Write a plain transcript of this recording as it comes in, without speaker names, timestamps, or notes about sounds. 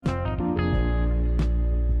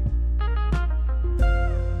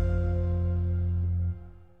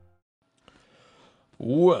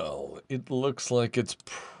Well, it looks like it's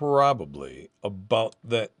probably about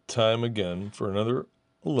that time again for another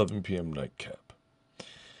 11 p.m. nightcap.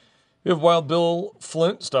 We have Wild Bill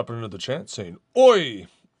Flint stopping into the chat saying, "Oi,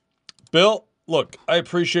 Bill, look, I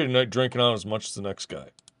appreciate a night drinking on as much as the next guy.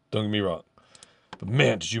 Don't get me wrong. But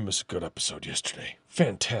man, did you miss a good episode yesterday.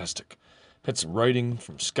 Fantastic. Had some writing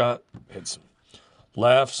from Scott, had some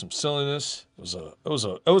laughs, some silliness. It was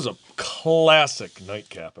a classic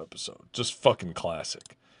nightcap episode. Just fucking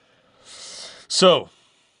classic. So,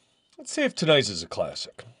 let's see if tonight's is a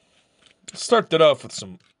classic. Let's start that off with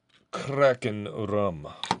some Kraken rum.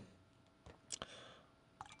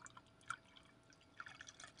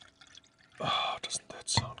 Oh, doesn't that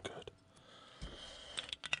sound good?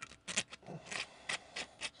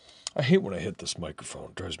 I hate when I hit this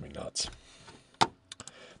microphone. It drives me nuts.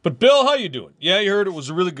 But Bill, how you doing? Yeah, you heard it was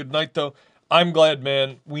a really good night, though. I'm glad,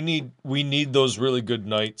 man. We need those really good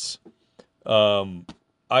nights. Release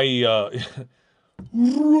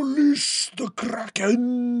the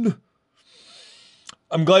Kraken.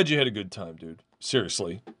 I'm glad you had a good time, dude.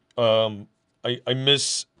 Seriously. I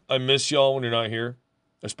miss y'all when you're not here,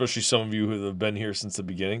 especially some of you who have been here since the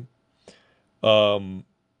beginning. But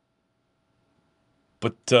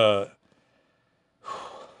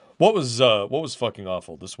what was fucking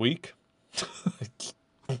awful this week?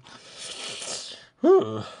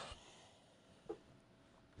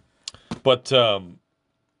 But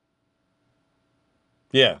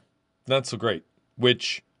yeah, not so great.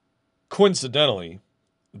 Which, coincidentally,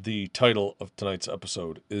 the title of tonight's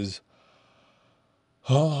episode is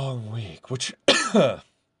A Long Week, which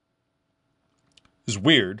is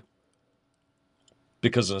weird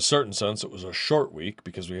because in a certain sense it was a short week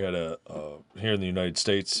because we had here in the United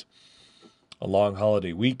States a long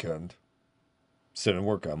holiday weekend. So I didn't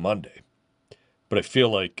work on Monday. But I feel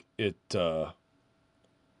like it was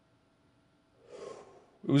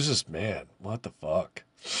just, man, what the fuck?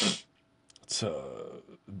 It's a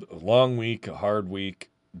long week, a hard week,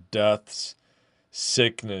 deaths,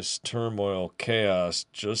 sickness, turmoil, chaos,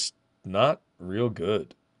 just not real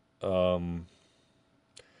good.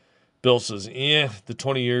 Bill says, the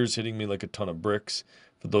 20 years hitting me like a ton of bricks.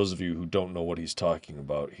 For those of you who don't know what he's talking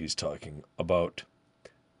about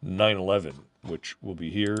 9/11, which will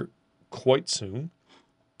be here quite soon.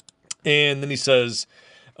 And then he says,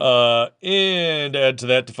 and add to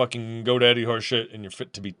that to fucking GoDaddy horseshit and you're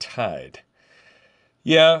fit to be tied.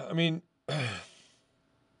 Yeah, I mean,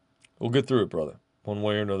 we'll get through it, brother. One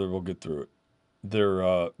way or another, we'll get through it. There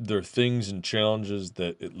are things and challenges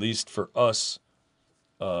that, at least for us,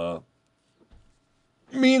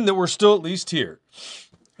 mean that we're still at least here.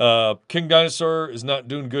 King Dinosaur is not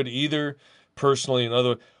doing good either, personally and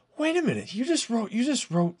other. Wait a minute, you just wrote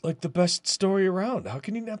like the best story around. How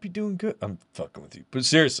can you not be doing good? I'm fucking with you. But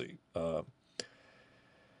seriously,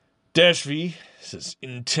 Dash V says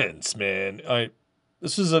intense, man.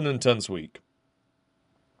 This is an intense week.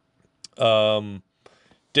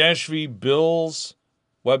 Dash V Bill's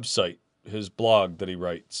website, his blog that he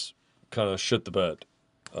writes, kind of shit the bed.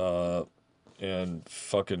 And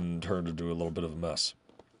fucking turned into a little bit of a mess.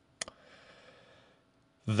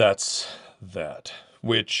 That's that.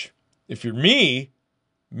 Which, if you're me,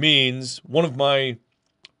 means one of my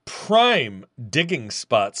prime digging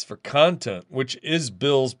spots for content, which is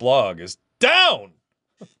Bill's blog, is down.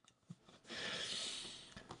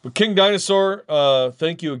 But King Dinosaur,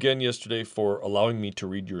 thank you again yesterday for allowing me to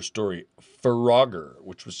read your story, Frogger,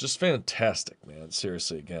 which was just fantastic, man.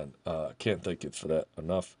 Seriously, again, can't thank you for that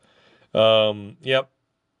enough. Yep.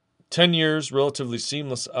 10 years, relatively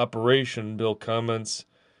seamless operation, Bill comments.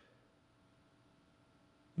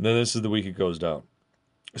 And then this is the week it goes down.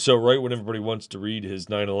 So right when everybody wants to read his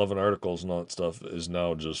 9/11 articles and all that stuff is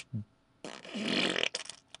now just...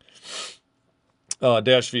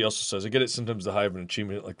 Dash V also says, I get it, sometimes the high of an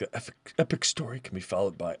achievement like the epic story can be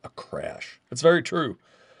followed by a crash. It's very true.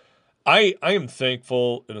 I am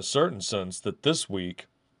thankful in a certain sense that this week,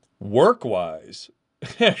 work-wise,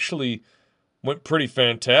 actually went pretty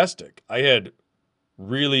fantastic. I had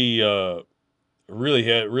really had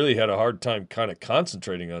a hard time kind of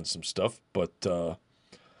concentrating on some stuff, but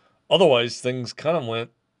otherwise things kind of went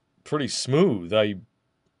pretty smooth. I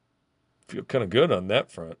feel kind of good on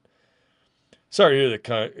that front. Sorry to hear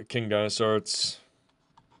that, King Dinosaur. It's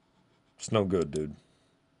no good, dude.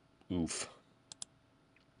 Oof.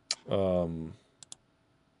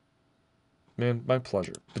 Man, my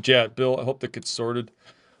pleasure. But yeah, Bill, I hope that gets sorted.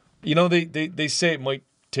 You know, they say it might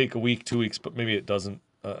take a week, 2 weeks, but maybe it doesn't.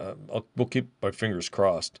 We'll keep my fingers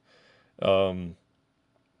crossed.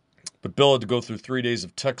 But Bill had to go through 3 days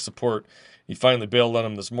of tech support. He finally bailed on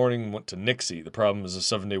him this morning and went to Nixie. The problem is a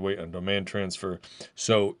 7-day wait on demand transfer,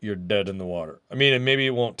 so you're dead in the water. I mean, and maybe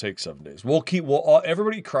it won't take 7 days.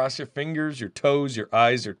 Everybody cross your fingers, your toes, your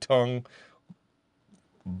eyes, your tongue,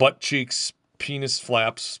 butt cheeks, penis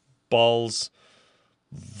flaps, balls,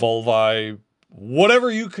 vulvae,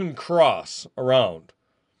 whatever you can cross around.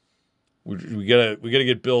 We gotta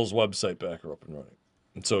get Bill's website back up and running.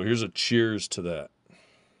 And so here's a cheers to that.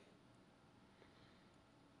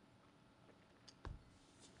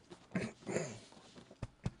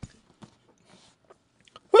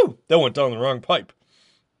 Whew, that went down the wrong pipe.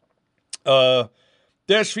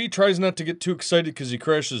 Dash V tries not to get too excited because he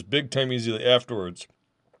crashes big time easily afterwards.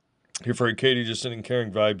 Here for Katie, just sitting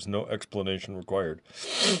carrying vibes, no explanation required.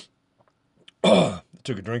 I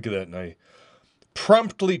took a drink of that and I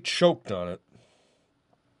promptly choked on it.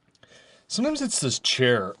 Sometimes it's this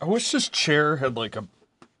chair. I wish this chair had like a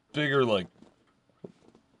bigger, like...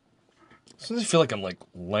 Sometimes I feel like I'm like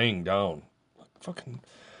laying down. Like fucking...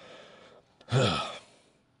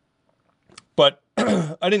 But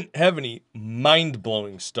I didn't have any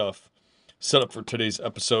mind-blowing stuff set up for today's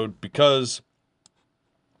episode because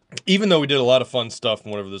even though we did a lot of fun stuff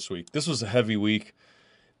and whatever this week, this was a heavy week.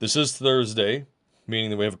 This is Thursday, meaning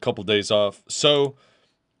that we have a couple days off. So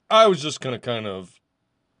I was just going to kind of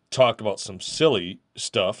talk about some silly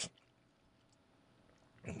stuff.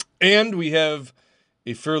 And we have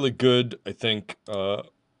a fairly good, I think,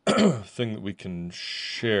 thing that we can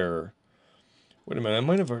share. Wait a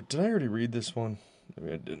minute, did I already read this one?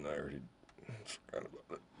 Maybe I didn't, I already forgot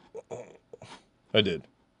about it. Oh, I did.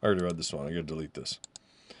 I already read this one, I gotta delete this.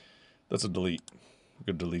 That's a delete. I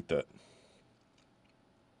gotta delete that.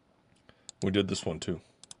 We did this one too.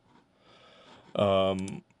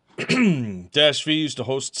 Dash V used to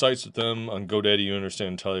host sites with them on GoDaddy. You understand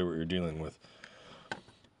and tell you what you're dealing with.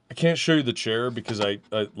 I can't show you the chair because I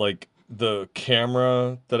like the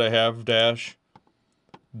camera that I have, Dash,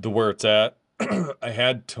 where it's at. I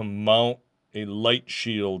had to mount a light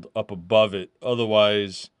shield up above it.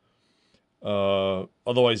 Otherwise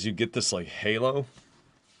you get this like halo.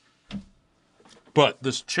 But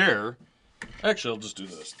this chair, actually, I'll just do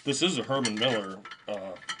this. This is a Herman Miller,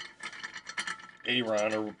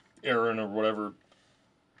 Aaron or Aaron or whatever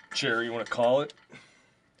chair you want to call it.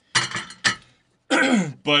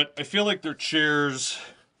 But I feel like their chairs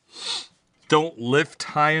don't lift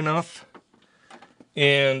high enough.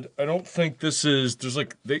 And I don't think this is,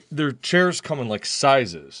 their chairs come in like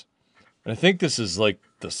sizes. And I think this is like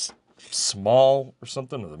the small or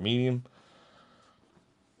something, or the medium.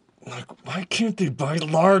 Like, why can't they buy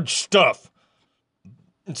large stuff?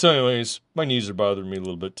 And so anyways, my knees are bothering me a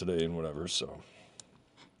little bit today and whatever, so.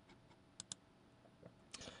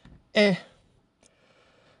 I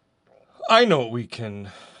know what we can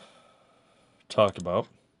talk about.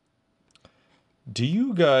 Do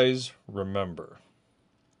you guys remember?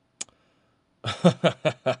 Oh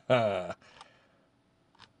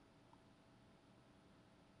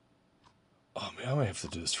man, I might have to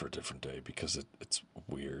do this for a different day because it's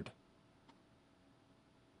weird.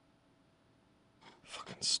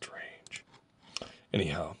 Fucking strange.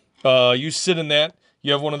 Anyhow, you sit in that.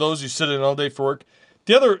 You have one of those. You sit in all day for work.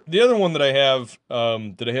 The other one that I have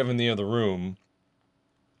in the other room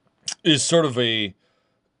is sort of a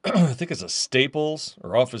I think it's a Staples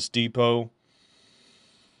or Office Depot. I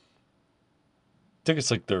think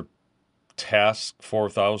it's like their Task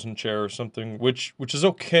 4000 chair or something, which is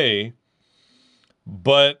okay,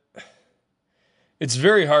 but it's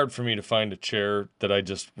very hard for me to find a chair that I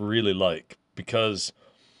just really like because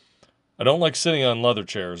I don't like sitting on leather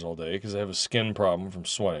chairs all day because I have a skin problem from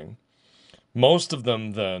sweating. Most of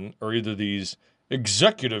them then are either these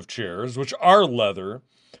executive chairs, which are leather,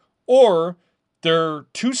 or they're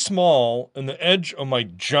too small and the edge of my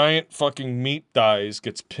giant fucking meat thighs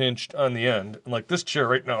gets pinched on the end. And like this chair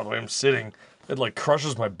right now, the way I'm sitting, it like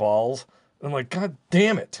crushes my balls. And I'm like, God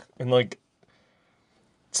damn it. And like,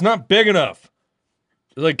 it's not big enough.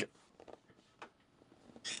 Like,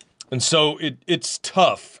 and so it's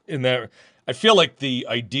tough in that. I feel like the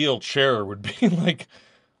ideal chair would be like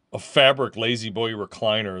a fabric lazy boy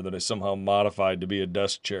recliner that I somehow modified to be a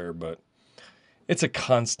desk chair, but it's a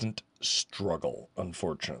constant struggle,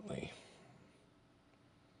 unfortunately.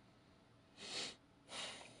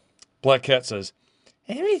 Black Cat says,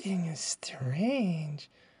 everything is strange.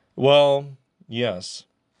 Well, yes,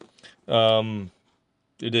 it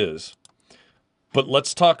is. But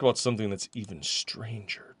let's talk about something that's even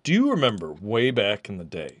stranger. Do you remember way back in the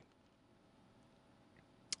day?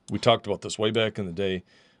 We talked about this way back in the day.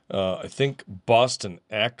 I think Boston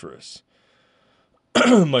actress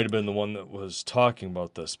might have been the one that was talking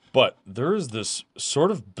about this. But there is this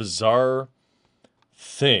sort of bizarre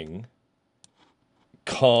thing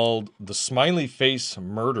called the smiley face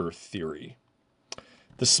murder theory.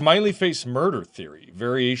 The smiley face murder theory.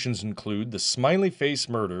 Variations include the smiley face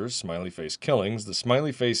murders, smiley face killings, the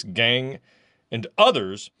smiley face gang, and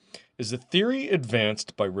others, is a theory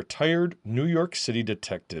advanced by retired New York City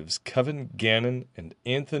detectives Kevin Gannon and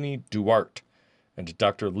Anthony Duarte, and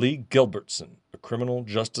Dr. Lee Gilbertson, a criminal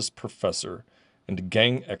justice professor and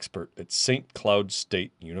gang expert at St. Cloud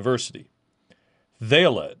State University. They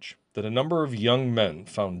allege that a number of young men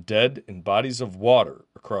found dead in bodies of water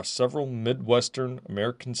across several Midwestern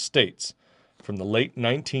American states from the late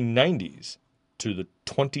 1990s to the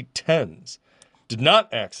 2010s did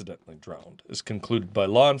not accidentally drown, as concluded by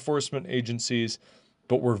law enforcement agencies,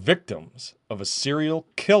 but were victims of a serial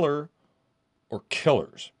killer or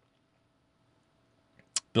killers.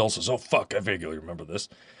 Bill says, oh, fuck, I vaguely remember this.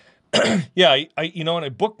 Yeah, I and I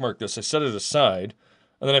bookmarked this. I set it aside,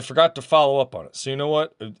 and then I forgot to follow up on it. So you know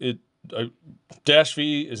what? Dash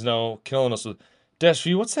V is now killing us with... Dash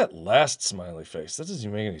V, what's that last smiley face? That doesn't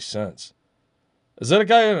even make any sense. Is that a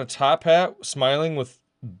guy in a top hat smiling with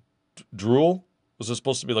drool? Was it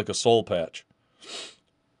supposed to be like a soul patch?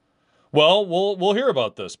 Well, we'll hear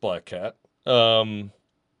about this, Black Cat.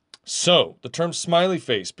 So, the term smiley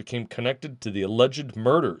face became connected to the alleged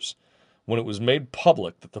murders when it was made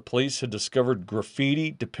public that the police had discovered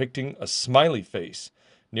graffiti depicting a smiley face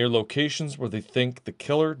near locations where they think the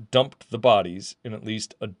killer dumped the bodies in at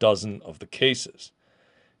least a dozen of the cases.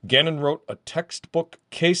 Gannon wrote a textbook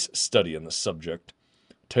case study on the subject,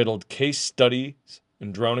 titled Case Studies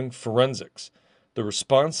in Drowning Forensics. The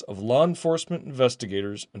response of law enforcement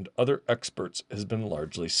investigators and other experts has been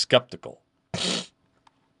largely skeptical.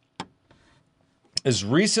 As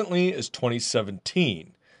recently as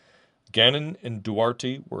 2017, Gannon and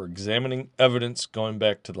Duarte were examining evidence going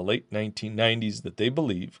back to the late 1990s that they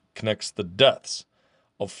believe connects the deaths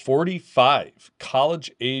of 45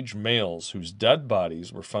 college-age males whose dead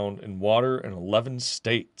bodies were found in water in 11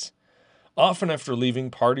 states, often after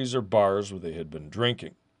leaving parties or bars where they had been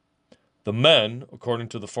drinking. The men, according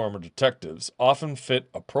to the former detectives, often fit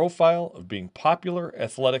a profile of being popular,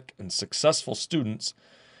 athletic, and successful students,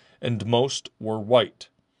 and most were white.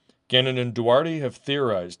 Gannon and Duarte have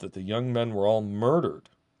theorized that the young men were all murdered,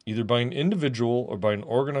 either by an individual or by an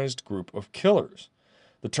organized group of killers.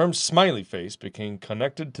 The term smiley face became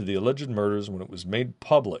connected to the alleged murders when it was made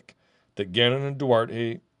public that Gannon and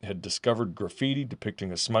Duarte had discovered graffiti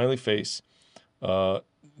depicting a smiley face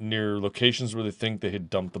near locations where they think they had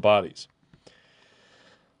dumped the bodies.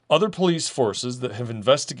 Other police forces that have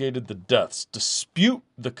investigated the deaths dispute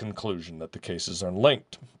the conclusion that the cases are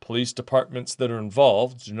linked. Police departments that are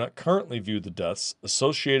involved do not currently view the deaths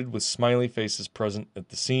associated with smiley faces present at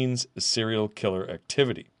the scenes as serial killer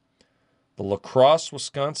activity. The La Crosse,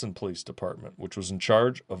 Wisconsin Police Department, which was in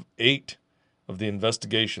charge of 8 of the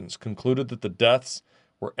investigations, concluded that the deaths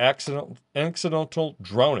were accidental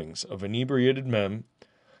drownings of inebriated men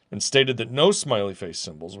and stated that no smiley face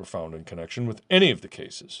symbols were found in connection with any of the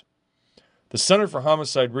cases. The Center for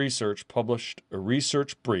Homicide Research published a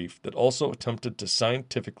research brief that also attempted to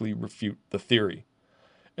scientifically refute the theory.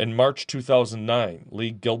 In March 2009,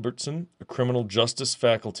 Lee Gilbertson, a criminal justice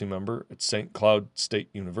faculty member at St. Cloud State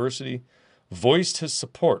University, voiced his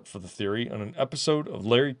support for the theory on an episode of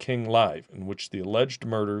Larry King Live in which the alleged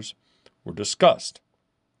murders were discussed.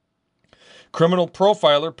 Criminal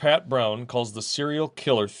profiler Pat Brown calls the serial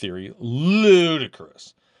killer theory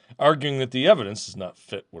ludicrous, arguing that the evidence does not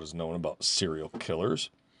fit what is known about serial killers.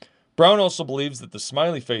 Brown also believes that the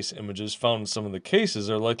smiley face images found in some of the cases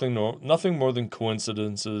are likely nothing more than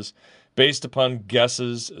coincidences based upon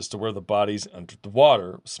guesses as to where the bodies entered the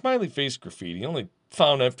water. Smiley face graffiti only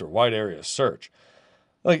found after a wide area search.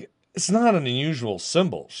 It's not an unusual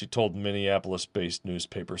symbol, she told Minneapolis-based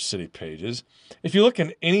newspaper City Pages. If you look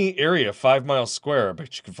in any area 5 miles square, I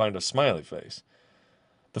bet you can find a smiley face.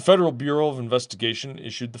 The Federal Bureau of Investigation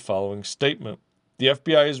issued the following statement. The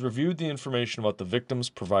FBI has reviewed the information about the victims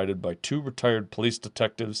provided by 2 retired police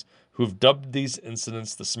detectives who have dubbed these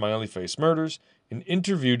incidents the smiley face murders and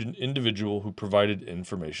interviewed an individual who provided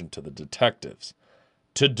information to the detectives.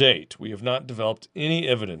 To date, we have not developed any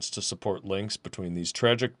evidence to support links between these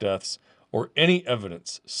tragic deaths or any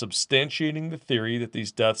evidence substantiating the theory that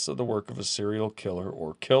these deaths are the work of a serial killer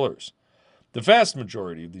or killers. The vast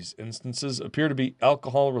majority of these instances appear to be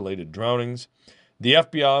alcohol-related drownings. The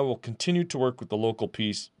FBI will continue to work with the local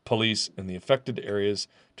police in the affected areas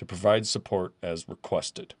to provide support as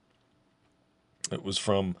requested. It was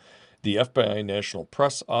from the FBI National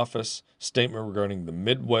Press Office statement regarding the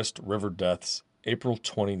Midwest River deaths April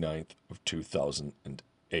 29th of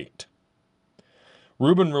 2008.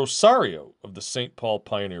 Ruben Rosario of the St. Paul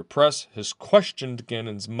Pioneer Press has questioned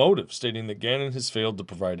Gannon's motive, stating that Gannon has failed to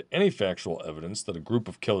provide any factual evidence that a group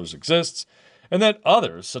of killers exists, and that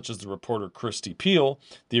others, such as the reporter Christy Peel,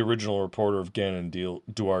 the original reporter of Gannon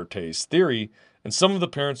Duarte's theory, and some of the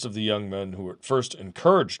parents of the young men who were at first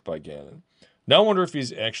encouraged by Gannon, now wonder if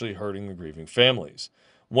he's actually hurting the grieving families.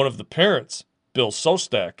 One of the parents, Bill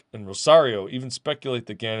Sostak, and Rosario even speculate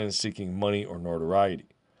that Gannon is seeking money or notoriety.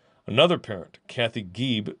 Another parent, Kathy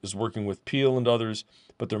Gieb, is working with Peel and others,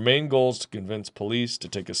 but their main goal is to convince police to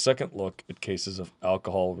take a second look at cases of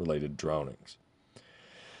alcohol-related drownings.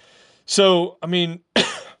 So, I mean,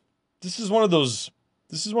 this is one of those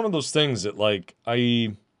things that, like,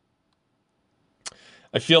 I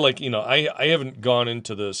feel like, I haven't gone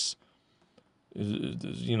into this,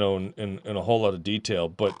 in a whole lot of detail,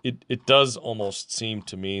 but it does almost seem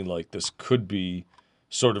to me like this could be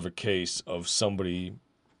sort of a case of somebody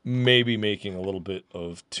maybe making a little bit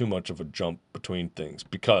of too much of a jump between things,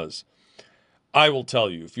 because I will tell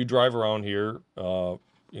you, if you drive around here,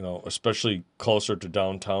 especially closer to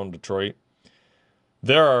downtown Detroit,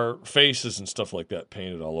 there are faces and stuff like that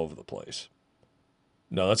painted all over the place.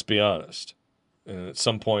 Now, let's be honest. And at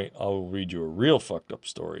some point, I'll read you a real fucked up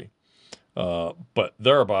story. But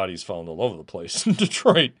there are bodies found all over the place in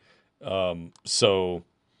Detroit. So,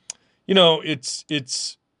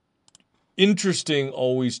 it's interesting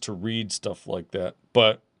always to read stuff like that,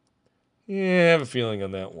 but I have a feeling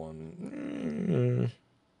on that one.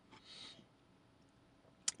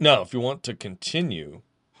 Now, if you want to continue,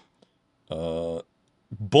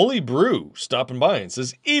 Bully Brew stopping by and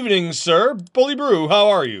says, "Evening, sir. Bully Brew, how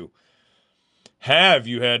are you? Have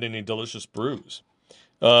you had any delicious brews?"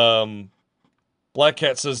 Black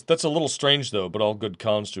Cat says, "That's a little strange, though, but all good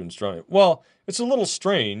college students drown it." Well, it's a little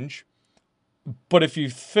strange, but if you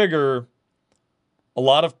figure a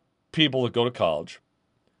lot of people that go to college,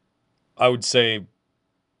 I would say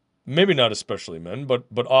maybe not especially men, but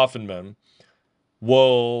often men,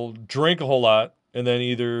 will drink a whole lot and then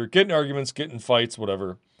either get in arguments, get in fights,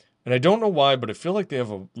 whatever. And I don't know why, but I feel like they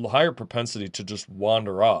have a higher propensity to just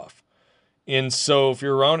wander off. And so if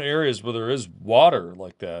you're around areas where there is water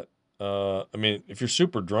like that, if you're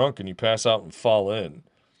super drunk and you pass out and fall in,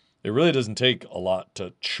 it really doesn't take a lot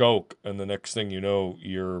to choke, and the next thing you know,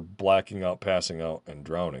 you're blacking out, passing out, and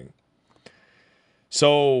drowning.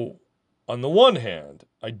 So, on the one hand,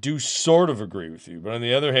 I do sort of agree with you, but on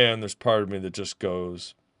the other hand, there's part of me that just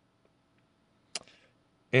goes,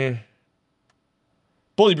 Bully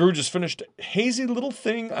Brew just finished Hazy Little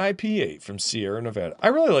Thing IPA from Sierra Nevada. I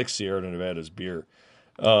really like Sierra Nevada's beer.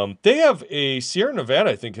 They have a Sierra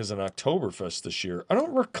Nevada, I think, has an Oktoberfest this year. I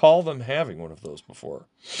don't recall them having one of those before.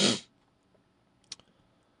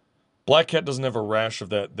 Black Cat doesn't have a rash of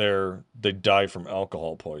that there. They die from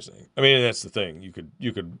alcohol poisoning. I mean, that's the thing. You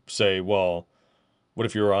could say, well, what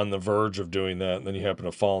if you were on the verge of doing that and then you happen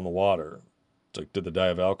to fall in the water? It's like, did they die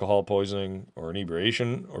of alcohol poisoning or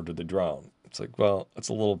inebriation, or did they drown? It's like, well, it's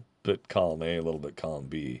a little bit column A, a little bit column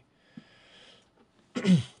B.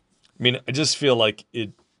 I mean, I just feel like if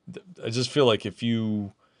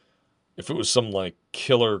it was some like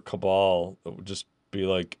killer cabal, it would just be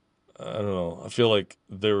like, I don't know. I feel like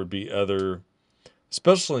there would be other,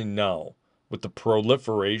 especially now with the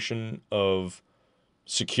proliferation of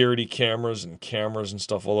security cameras and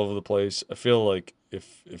stuff all over the place. I feel like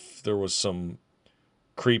if there was some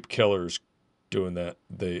creep killers doing that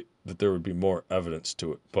there would be more evidence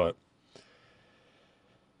to it. But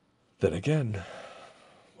then again,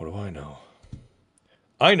 what do I know?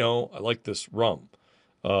 I know I like this rum.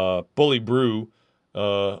 Bully Brew.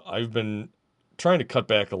 I've been trying to cut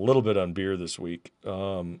back a little bit on beer this week,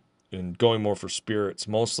 and going more for spirits,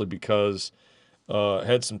 mostly because I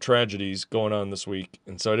had some tragedies going on this week,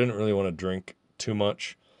 and so I didn't really want to drink too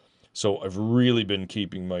much. So I've really been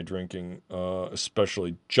keeping my drinking,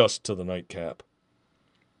 especially just to the nightcap.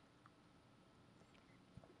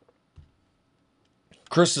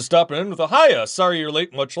 Chris is stopping in with a hiya. Sorry you're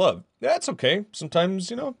late. Much love. That's okay.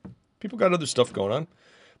 Sometimes, people got other stuff going on.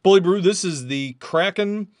 Bully Brew, this is the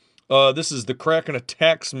Kraken. This is the Kraken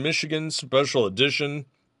Attacks Michigan Special Edition.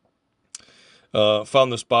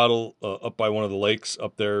 Found this bottle up by one of the lakes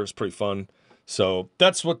up there. It's pretty fun. So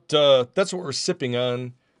that's what we're sipping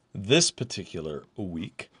on this particular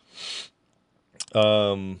week.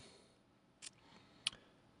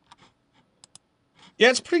 Yeah,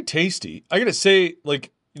 it's pretty tasty. I gotta say,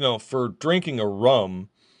 for drinking a rum,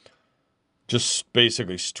 just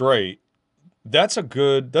basically straight, that's a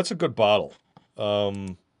good bottle.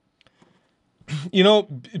 Bill,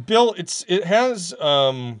 it has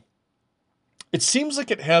It seems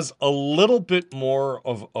like it has a little bit more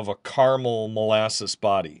of a caramel molasses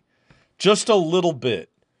body. Just a little bit.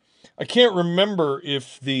 I can't remember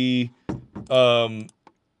if the... I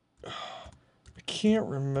can't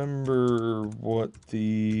remember what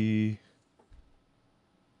the...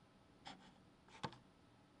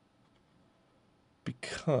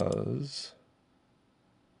 Because...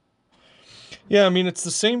 Yeah, I mean, it's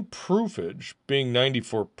the same proofage, being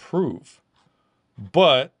 94 proof.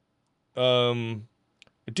 But, I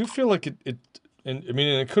do feel like and I mean,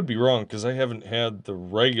 and it could be wrong, because I haven't had the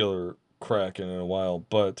regular Kraken in a while,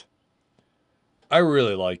 but I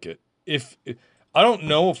really like it. I don't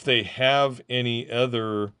know if they have any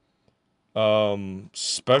other,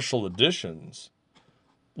 special editions.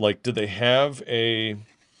 Like, do they have a...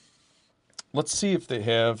 Let's see if they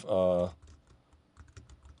have, I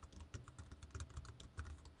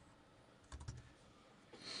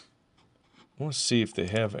want to see if they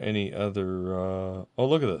have any other... Oh,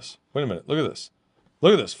 look at this. Wait a minute. Look at this.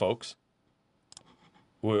 Look at this, folks.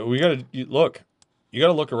 We got to... Look. You got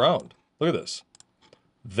to look around. Look at this.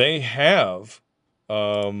 They have...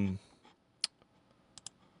 let's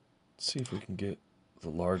see if we can get the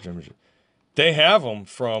large image. They have them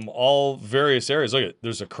from all various areas. Look at it.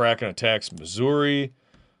 There's a Kraken attacks Missouri,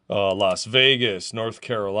 Las Vegas, North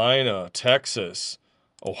Carolina, Texas,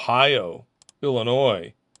 Ohio,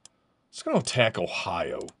 Illinois. It's going to attack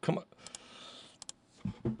Ohio. Come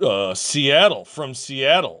on. Seattle, from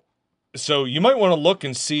Seattle. So you might want to look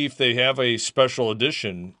and see if they have a special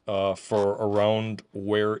edition for around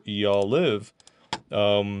where y'all live.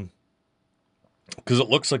 Because it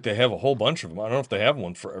looks like they have a whole bunch of them. I don't know if they have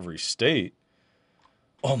one for every state.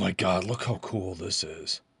 Oh my God, look how cool this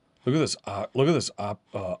is. Look at this. Look at this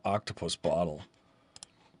octopus bottle.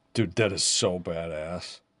 Dude, that is so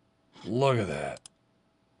badass. Look at that.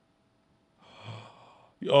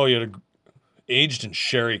 Oh, you had aged in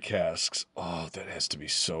sherry casks. Oh, that has to be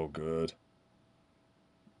so good.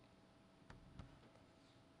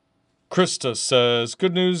 Krista says,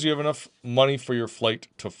 good news, you have enough money for your flight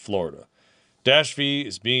to Florida. Dash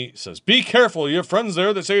V says, be careful, you have friends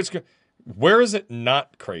there that say it's... Where is it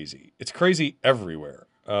not crazy? It's crazy everywhere.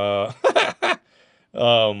 But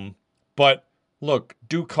look,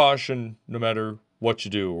 do caution no matter what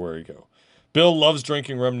you do or where you go. Bill loves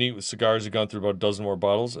drinking rum neat with cigars. He's gone through about a dozen more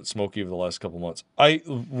bottles at Smoky over the last couple months.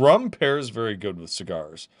 Rum pairs very good with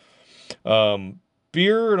cigars.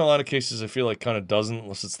 Beer, in a lot of cases, I feel like kind of doesn't,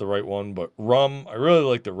 unless it's the right one. But rum, I really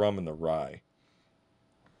like the rum and the rye.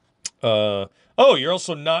 Oh, you're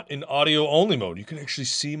also not in audio-only mode. You can actually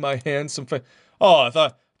see my hands. Oh, I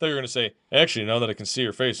thought you were going to say, actually, now that I can see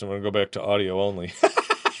your face, I'm going to go back to audio-only.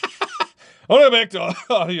 I want to go back to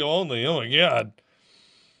audio-only. Oh, my God.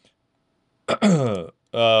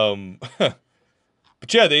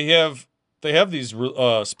 But yeah, they have these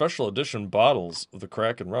special edition bottles of the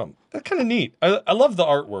Kraken rum. That's kind of neat. I love the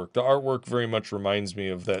artwork. The artwork very much reminds me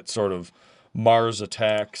of that sort of Mars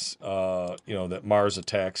Attacks, that Mars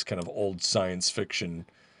Attacks kind of old science fiction,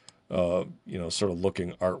 sort of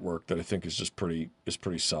looking artwork that I think is just pretty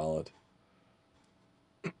solid.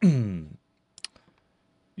 You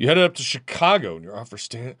headed up to Chicago and you're off for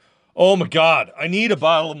stand. Oh my God, I need a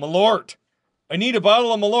bottle of Malort. I need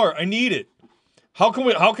it. How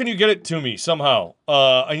can you get it to me somehow?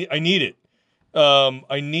 I need it.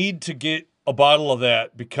 I need to get a bottle of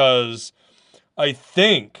that because I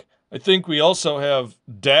think we also have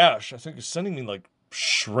Dash. I think is sending me like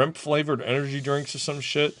shrimp flavored energy drinks or some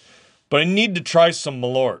shit. But I need to try some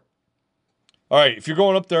Malort. All right, if you're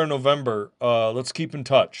going up there in November, let's keep in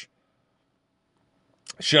touch.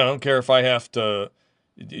 Shit, I don't care if I have to.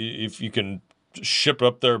 If you can ship it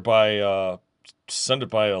up there by. Send it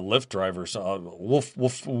by a Lyft driver. So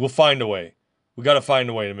we'll find a way. We got to find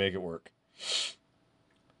a way to make it work.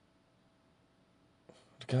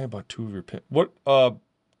 The guy bought 2 of your pins. What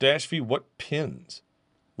Dash V? What pins?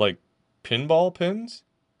 Like pinball pins,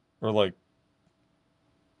 or like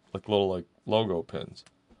little like logo pins?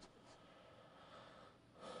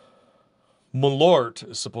 Malort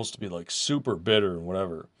is supposed to be like super bitter and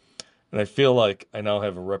whatever, and I feel like I now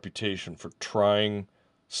have a reputation for trying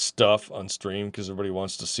stuff on stream because everybody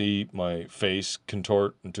wants to see my face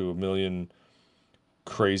contort into a million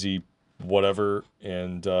crazy whatever,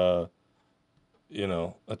 and that's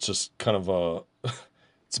just kind of a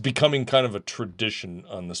it's becoming kind of a tradition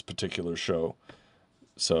on this particular show.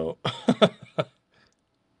 So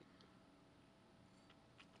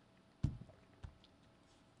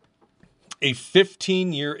a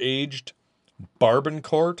 15-year aged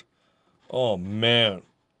Barbancourt. Oh man.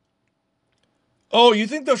 Oh, you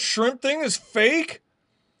think the shrimp thing is fake?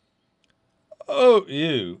 Oh,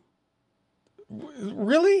 ew.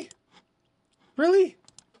 Really? Really?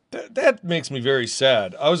 That makes me very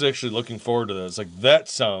sad. I was actually looking forward to this. Like, that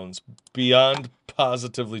sounds beyond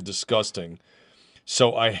positively disgusting.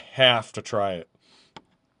 So I have to try it.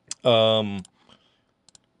 There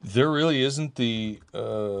really isn't there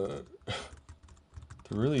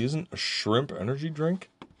really isn't a shrimp energy drink?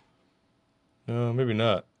 No, maybe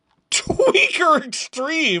not. Tweaker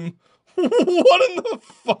Extreme? What in the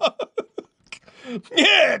fuck?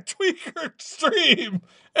 Yeah, Tweaker Extreme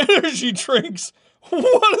energy drinks.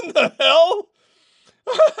 What in the hell?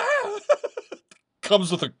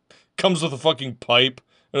 comes with a fucking pipe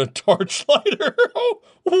and a torch lighter.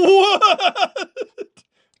 What?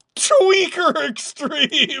 Tweaker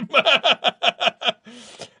Extreme.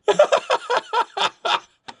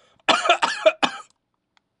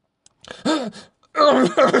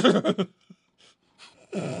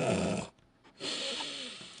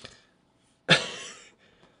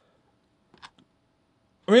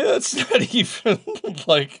 I mean, that's not even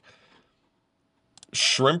like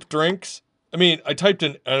shrimp drinks. I mean, I typed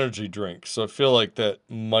in energy drink, so I feel like that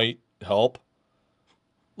might help.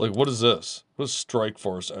 Like, what is this? What is Strike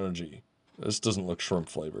Force Energy? This doesn't look shrimp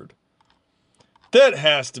flavored. That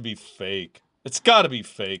has to be fake. It's got to be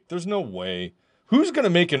fake. There's no way. Who's gonna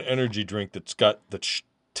make an energy drink that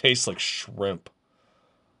tastes like shrimp?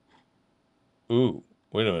 Ooh,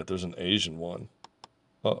 wait a minute. There's an Asian one.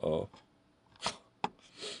 Uh-oh.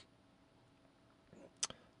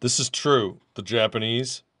 This is true. The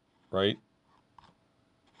Japanese, right?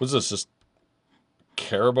 What's this? Just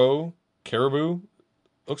caribou? Caribou?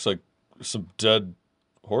 Looks like some dead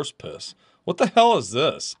horse piss. What the hell is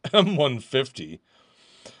this? M150.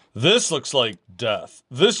 This looks like death.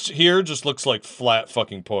 This here just looks like flat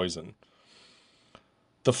fucking poison.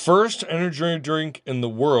 The first energy drink in the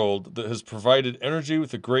world that has provided energy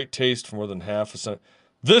with a great taste for more than half a cent.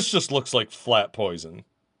 This just looks like flat poison.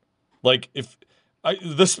 Like, if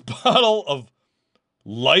this bottle of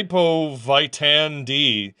Lipovitan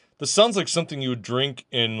D, this sounds like something you would drink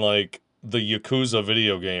in, like, the Yakuza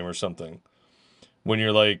video game or something. When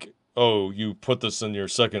you're like, oh, you put this in your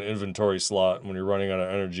second inventory slot, and when you're running out of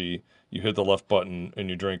energy, you hit the left button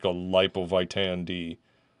and you drink a Lipovitan D.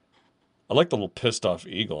 I like the little pissed off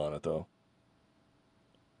eagle on it, though.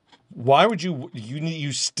 Why would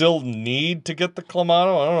you still need to get the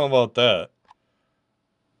Clamato? I don't know about that.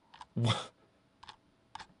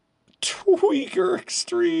 Tweaker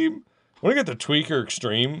Extreme. I want to get the Tweaker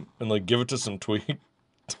Extreme and, like, give it to some tweak.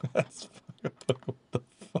 That's what the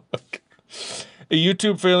fuck. A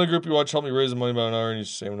YouTube family group you watch help me raise the money by an hour and you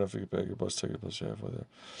save enough to get back your bus ticket plus halfway there.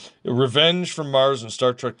 Revenge from Mars and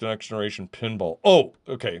Star Trek The Next Generation pinball. Oh,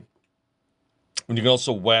 okay. And you can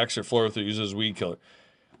also wax your floor with it, use it as weed killer.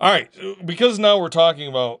 All right, because now we're talking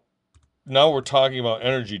about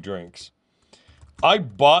energy drinks. I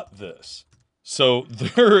bought this. So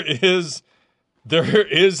there is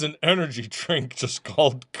an energy drink just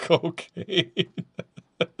called cocaine.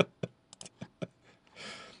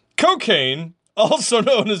 Cocaine, also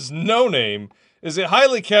known as No Name, is a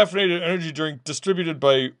highly caffeinated energy drink distributed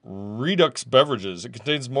by Redux Beverages. It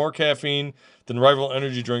contains more caffeine than rival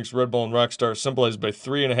energy drinks Red Bull and Rockstar, symbolized by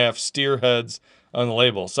 3.5 steer heads on the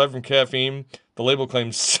label. Aside from caffeine, the label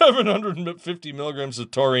claims 750 milligrams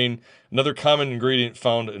of taurine, another common ingredient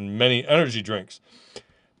found in many energy drinks.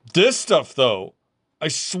 This stuff, though, I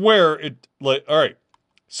swear it, like, all right,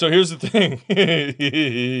 so here's the thing.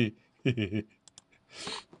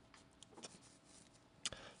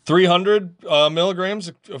 300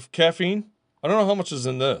 milligrams of caffeine. I don't know how much is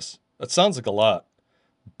in this. That sounds like a lot.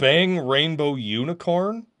 Bang Rainbow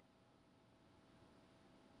Unicorn.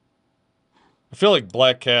 I feel like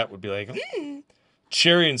Black Cat would be like,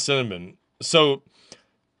 cherry and cinnamon. So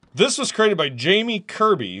this was created by Jamie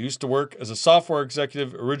Kirby, who used to work as a software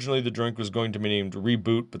executive. Originally, the drink was going to be named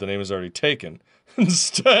Reboot, but the name is already taken.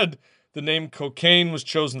 Instead, the name cocaine was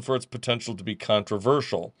chosen for its potential to be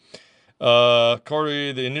controversial.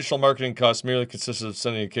 According, the initial marketing cost merely consisted of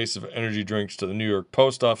sending a case of energy drinks to the New York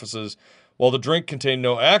post offices. While the drink contained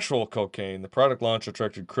no actual cocaine, the product launch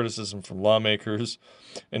attracted criticism from lawmakers,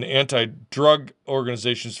 and anti-drug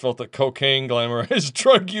organizations felt that cocaine glamorized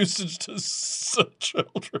drug usage to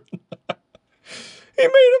children. He made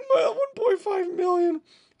him 1.5 million.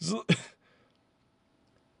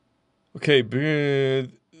 Okay,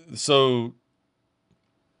 so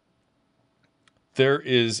there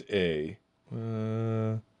is a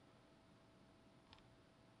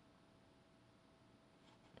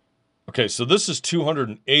okay, so this is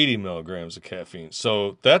 280 milligrams of caffeine.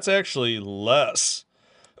 So that's actually less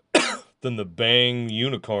than the Bang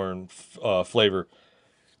Unicorn flavor.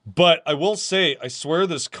 But I will say, I swear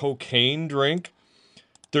this cocaine drink,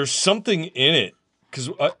 there's something in it. Because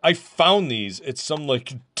I found these at some,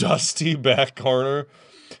 like, dusty back corner.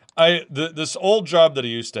 This old job that I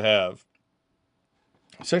used to have,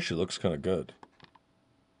 this actually looks kind of good.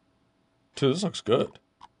 Dude, this looks good.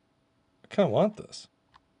 I kind of want this.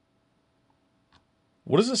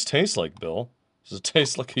 What does this taste like, Bill? Does it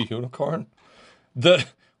taste like a unicorn?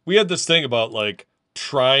 We had this thing about, like,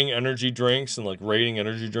 trying energy drinks and, like, rating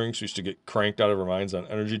energy drinks. We used to get cranked out of our minds on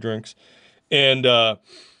energy drinks. And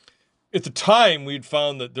at the time, we'd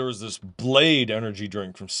found that there was this Blade energy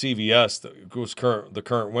drink from CVS that was the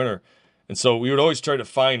current winner. And so we would always try to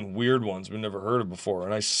find weird ones we'd never heard of before.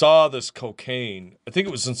 And I saw this cocaine. I think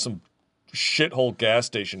it was in some shithole gas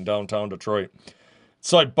station downtown Detroit.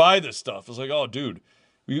 So I buy this stuff. I was like, oh, dude,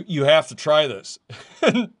 you have to try this.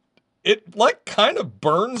 And it, like, kind of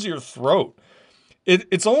burns your throat.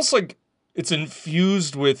 It's almost like it's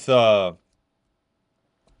infused with those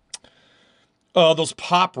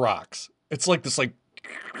Pop Rocks. It's like this, like,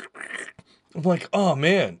 I'm like, oh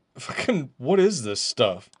man, fucking, what is this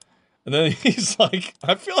stuff? And then he's like,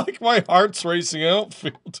 I feel like my heart's racing. I don't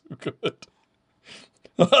feel too good.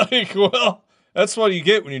 Like, well, that's what you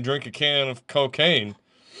get when you drink a can of cocaine.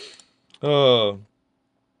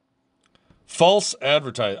 False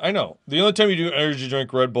advertising. I know. The only time you do energy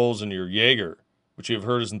drink Red Bulls and your Jaeger, which you've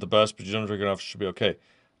heard isn't the best, but you don't drink enough, it should be okay.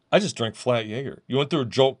 I just drank flat Jaeger. You went through a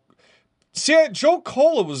Jolt. See, Jolt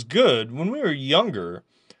Cola was good when we were younger.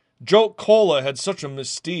 Jolt Cola had such a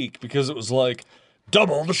mystique because it was like,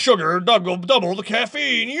 double the sugar, double the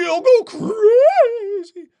caffeine, you'll go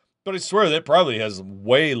crazy. But I swear that probably has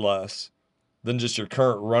way less than just your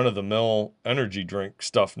current run-of-the-mill energy drink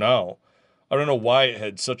stuff now. I don't know why it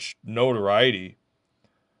had such notoriety.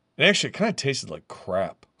 And actually, it kind of tasted like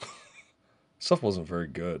crap. Stuff wasn't very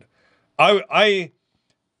good.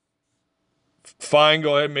 Fine,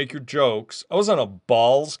 go ahead and make your jokes. I was on a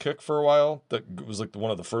Balls kick for a while. That was like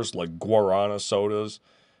one of the first, like, guarana sodas.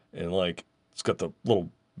 And, like, it's got the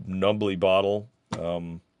little numbly bottle.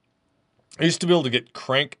 I used to be able to get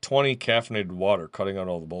Crank 20 caffeinated water, cutting out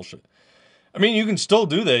all the bullshit. I mean, you can still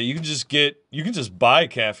do that. You can just buy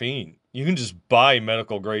caffeine. You can just buy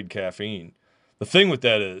medical grade caffeine. The thing with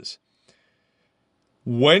that is,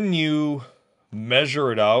 when you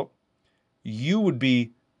measure it out, you would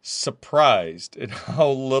be surprised at how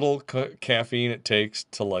little caffeine it takes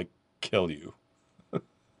to, like, kill you.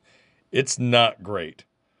 It's not great.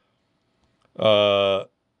 Joe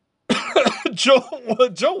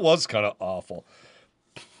was kind of awful.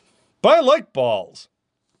 But I like Balls.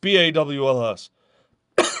 BAWLS.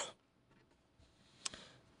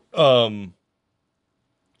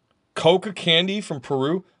 Coca candy from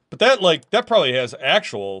Peru. But that probably has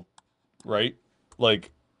actual, right?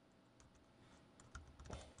 Like,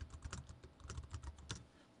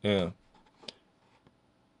 yeah.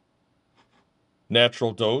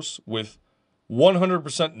 Natural dose with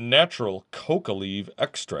 100% natural coca leaf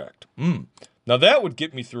extract. Now that would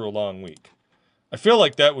get me through a long week. I feel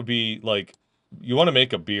like that would be like, you want to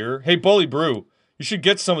make a beer? Hey, Bully Brew, you should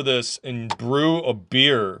get some of this and brew a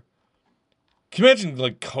beer. Can you imagine,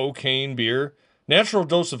 like, cocaine beer? Natural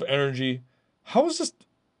dose of energy. How is this?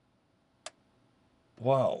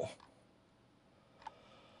 Wow.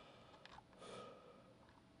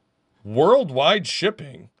 Worldwide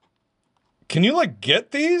shipping. Can you, like,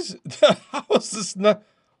 get these? How is this not?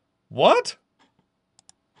 What?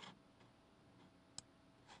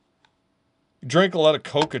 You drank a lot of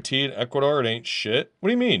coca tea in Ecuador, it ain't shit? What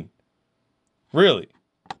do you mean? Really?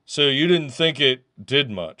 So you didn't think it did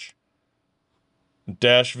much?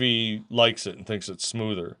 Dash V likes it and thinks it's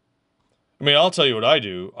smoother. I mean, I'll tell you what I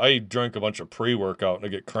do. I drink a bunch of pre-workout and I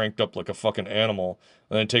get cranked up like a fucking animal.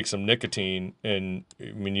 And then take some nicotine and,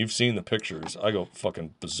 I mean, you've seen the pictures. I go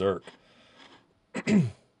fucking berserk.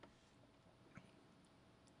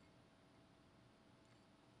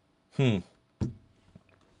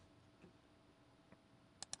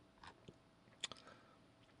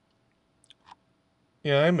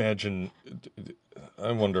 Yeah,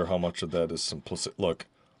 I wonder how much of that is simplicity. Look,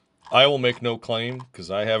 I will make no claim because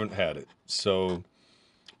I haven't had it. So,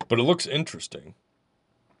 but it looks interesting.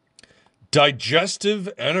 Digestive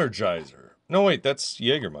Energizer. No, wait, that's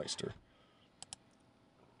Jägermeister.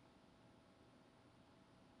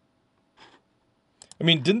 I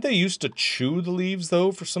mean, didn't they used to chew the leaves,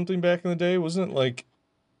 though, for something back in the day? Wasn't it like...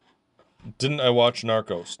 Didn't I watch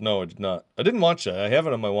Narcos? No, I did not. I didn't watch that. I have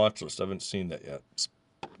it on my watch list. I haven't seen that yet.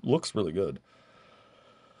 Looks really good.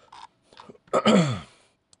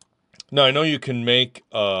 Now, I know you can make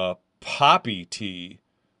poppy tea,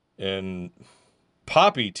 and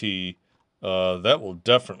poppy tea that will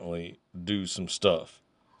definitely do some stuff.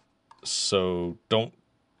 So don't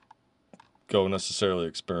go necessarily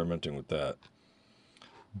experimenting with that.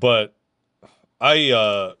 But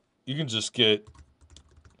you can just get,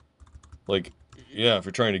 like, yeah, if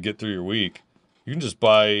you're trying to get through your week, you can just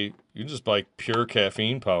buy pure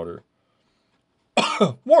caffeine powder.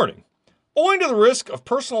 Warning. Owing to the risk of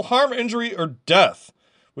personal harm, injury, or death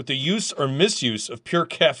with the use or misuse of pure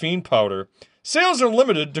caffeine powder, sales are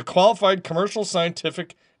limited to qualified commercial,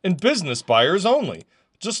 scientific, and business buyers only.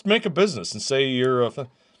 Just make a business and say you're a...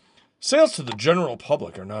 Sales to the general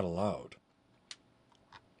public are not allowed.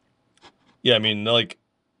 Yeah, I mean, like,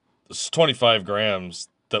 it's 25 grams,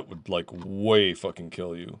 that would, like, way fucking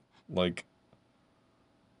kill you. Like,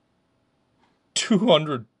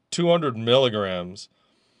 200 milligrams,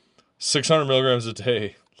 600 milligrams a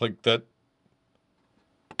day. Like, that...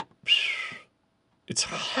 It's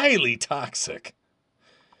highly toxic.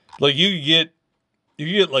 Like, you get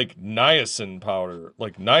like niacin powder.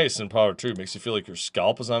 Like, niacin powder, too, makes you feel like your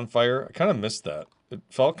scalp is on fire. I kind of missed that. It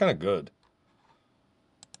felt kind of good.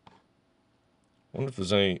 I wonder if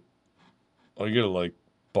there's any... Oh, you gotta, like,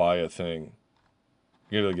 buy a thing.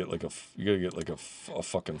 You gotta get, like, a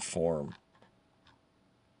fucking form.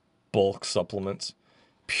 Bulk supplements.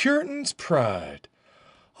 Puritan's Pride.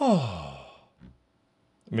 Oh.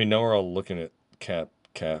 I mean, now we're all looking at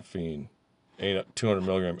caffeine. 200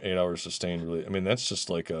 milligram, 8 hours sustained release. I mean, that's just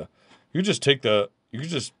like a... You could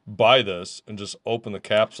just buy this and just open the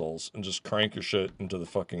capsules and just crank your shit into the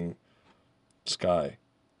fucking sky.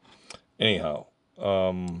 Anyhow,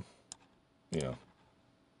 don't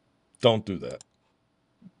do that.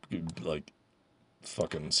 Like,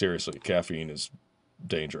 fucking seriously, caffeine is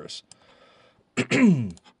dangerous.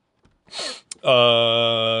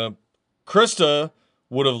 Krista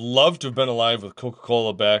would have loved to have been alive with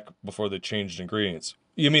Coca-Cola back before they changed ingredients.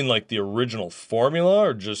 You mean like the original formula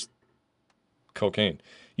or just cocaine?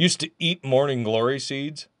 Used to eat morning glory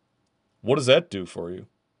seeds. What does that do for you?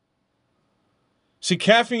 See,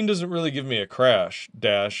 caffeine doesn't really give me a crash,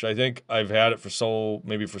 Dash. I think I've had it for so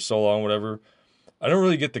long, whatever. I don't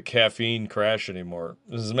really get the caffeine crash anymore.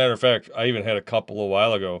 As a matter of fact, I even had a couple a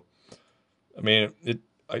while ago. I mean,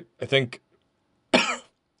 I think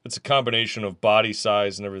it's a combination of body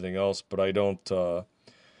size and everything else, but I don't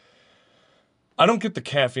get the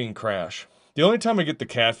caffeine crash. The only time I get the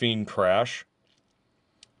caffeine crash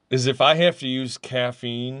is if I have to use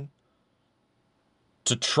caffeine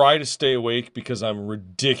to try to stay awake because I'm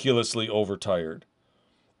ridiculously overtired.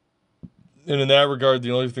 And in that regard,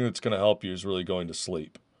 the only thing that's going to help you is really going to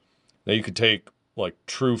sleep. Now, you could take, like,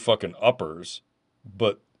 true fucking uppers,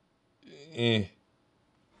 but, I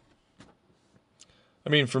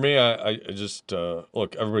mean, for me, I just,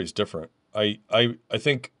 look, everybody's different. I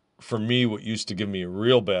think, for me, what used to give me a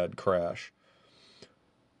real bad crash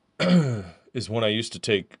is when I used to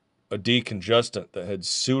take a decongestant that had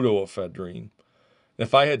pseudoephedrine.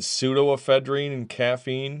 If I had pseudoephedrine and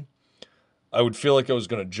caffeine, I would feel like I was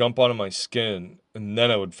going to jump onto my skin, and then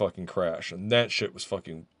I would fucking crash. And that shit was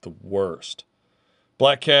fucking the worst.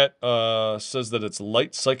 Black Cat says that it's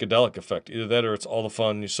light psychedelic effect. Either that or it's all the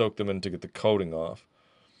fun. You soak them in to get the coating off.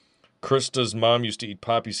 Krista's mom used to eat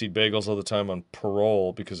poppy seed bagels all the time on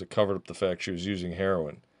parole because it covered up the fact she was using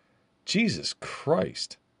heroin. Jesus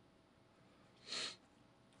Christ.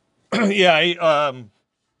 Yeah,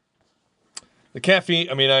 the caffeine,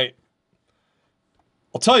 I mean,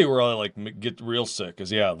 I'll tell you where I, like, get real sick is,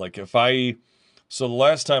 yeah, like, so the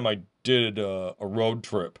last time I did a road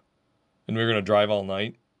trip and we were going to drive all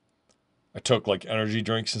night, I took, like, energy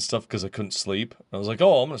drinks and stuff because I couldn't sleep. I was like,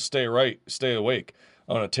 oh, I'm going to stay awake.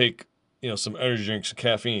 I'm going to take, some energy drinks and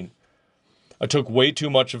caffeine. I took way too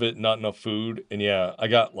much of it, not enough food, and yeah, I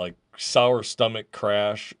got, like, sour stomach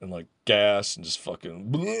crash and, like, gas and just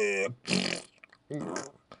fucking...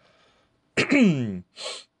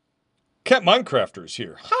 Cat Minecrafter's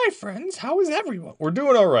here. Hi, friends. How is everyone? We're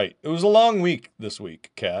doing all right. It was a long week this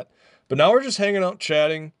week, Cat. But now we're just hanging out,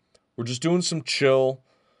 chatting. We're just doing some chill.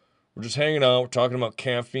 We're just hanging out. We're talking about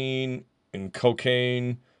caffeine and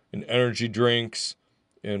cocaine and energy drinks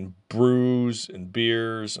and brews and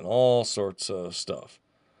beers and all sorts of stuff.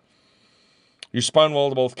 You respond well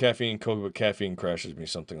to both caffeine and coke, but caffeine crashes me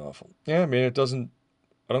something awful. Yeah, I mean, I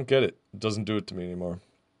don't get it. It doesn't do it to me anymore.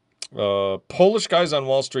 Polish guys on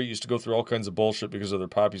Wall Street used to go through all kinds of bullshit because of their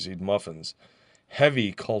poppy seed muffins.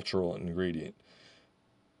 Heavy cultural ingredient.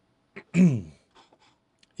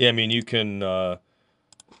 Yeah, I mean, you can, that's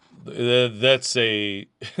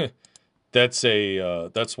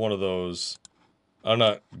one of those, I'm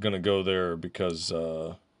not gonna go there because,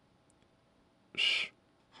 oh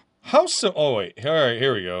wait, all right,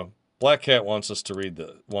 here we go. Black Cat wants us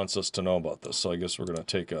to know about this, so I guess we're gonna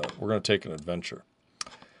take an adventure.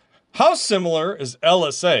 How similar is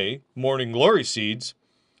LSA, morning glory seeds,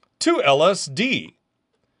 to LSD?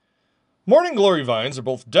 Morning glory vines are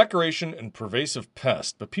both decoration and pervasive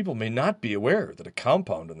pest, but people may not be aware that a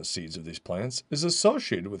compound in the seeds of these plants is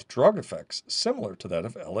associated with drug effects similar to that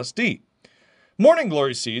of LSD. Morning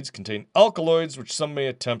glory seeds contain alkaloids which some may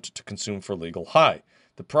attempt to consume for legal high.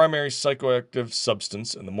 The primary psychoactive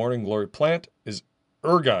substance in the morning glory plant is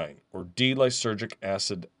ergine, or D-lysergic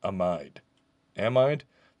acid amide. Amide?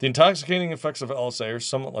 The intoxicating effects of LSA are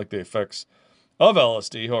somewhat like the effects of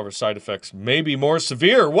LSD, however, side effects may be more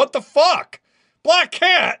severe. What the fuck? Black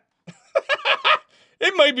Cat!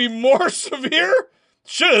 It might be more severe?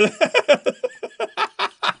 Should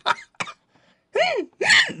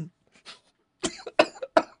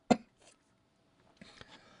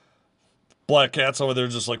Black Cat's over there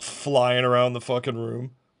just like flying around the fucking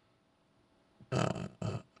room.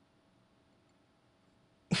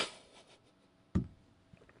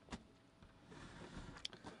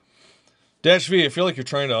 Dash V, I feel like you're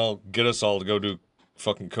trying to get us all to go do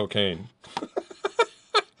fucking cocaine.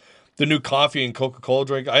 The new coffee and Coca-Cola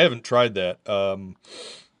drink. I haven't tried that.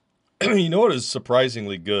 You know what is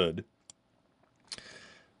surprisingly good?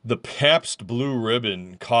 The Pabst Blue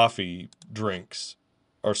Ribbon coffee drinks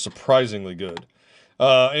are surprisingly good.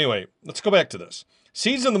 Anyway, let's go back to this.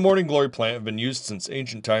 Seeds of the morning glory plant have been used since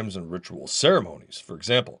ancient times in ritual ceremonies. For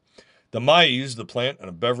example, the Maya used the plant in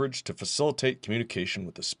a beverage to facilitate communication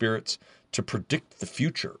with the spirits, to predict the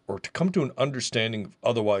future, or to come to an understanding of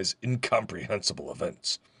otherwise incomprehensible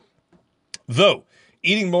events. Though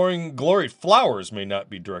eating morning glory flowers may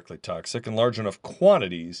not be directly toxic in large enough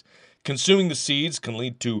quantities, consuming the seeds can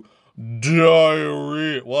lead to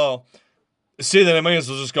diarrhea. Well, see, then I might as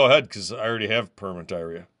well just go ahead because I already have permanent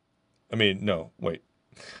diarrhea. I mean, no, wait.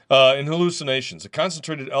 In hallucinations, a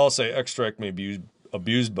concentrated LSA extract may be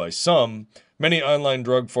abused by some. Many online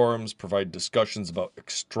drug forums provide discussions about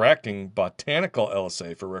extracting botanical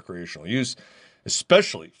LSA for recreational use,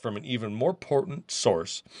 especially from an even more potent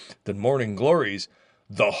source than morning glories,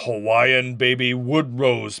 the Hawaiian baby wood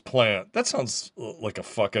rose plant. That sounds like a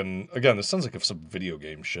fucking... Again, this sounds like some video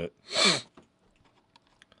game shit.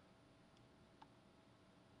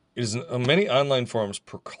 Many online forums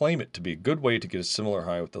proclaim it to be a good way to get a similar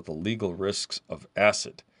high without the legal risks of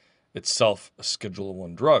acid, itself a Schedule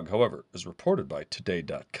 1 drug. However, as reported by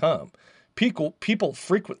Today.com, people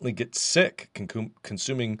frequently get sick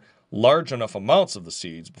consuming large enough amounts of the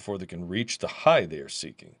seeds before they can reach the high they are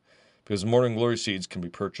seeking. Because morning glory seeds can be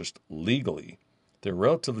purchased legally, they're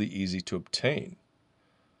relatively easy to obtain.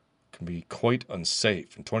 Can be quite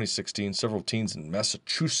unsafe. In 2016, several teens in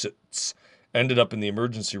Massachusetts ended up in the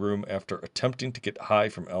emergency room after attempting to get high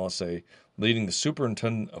from LSA, leading the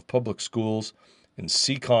superintendent of public schools in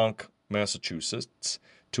Seekonk, Massachusetts,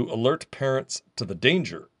 to alert parents to the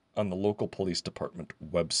danger on the local police department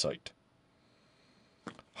website.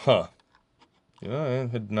 Huh. Yeah, I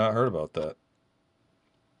had not heard about that.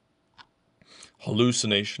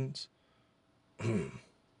 Hallucinations.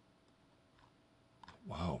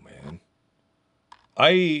 Wow, man.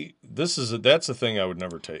 That's a thing I would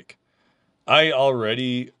never take. I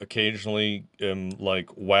already occasionally am like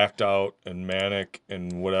whacked out and manic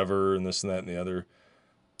and whatever and this and that and the other.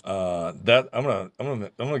 That I'm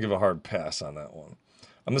gonna give a hard pass on that one.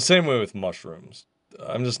 I'm the same way with mushrooms.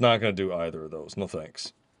 I'm just not gonna do either of those. No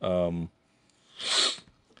thanks. I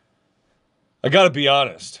gotta be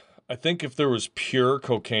honest. I think if there was pure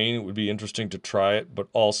cocaine, it would be interesting to try it. But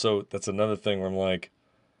also, that's another thing where I'm like,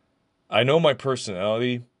 I know my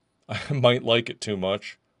personality. I might like it too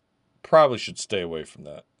much. Probably should stay away from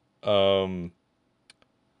that.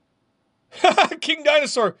 King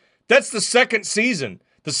Dinosaur. That's the second season.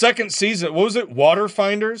 The second season. What was it? Water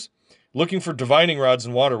Finders? Looking for divining rods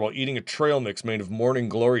in water while eating a trail mix made of morning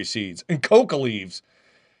glory seeds and coca leaves.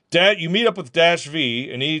 Dad, you meet up with Dash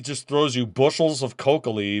V, and he just throws you bushels of coca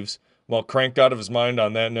leaves while cranked out of his mind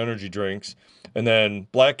on that and energy drinks. And then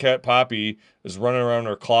Black Cat Poppy is running around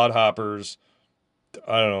her clodhoppers,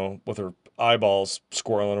 I don't know, with her eyeballs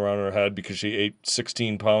squirreling around her head because she ate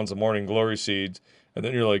 16 pounds of morning glory seeds. And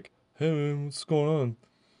then you're like, hey, man, what's going on?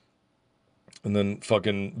 And then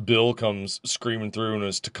fucking Bill comes screaming through in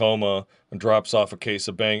his Tacoma and drops off a case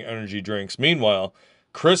of Bang energy drinks. Meanwhile,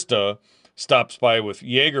 Krista stops by with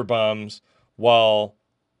Jaeger bombs while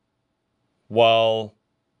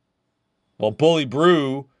Bully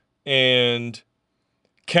Brew and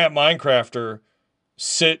Cat Minecrafter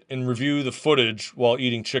sit and review the footage while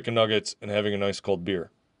eating chicken nuggets and having a nice cold beer.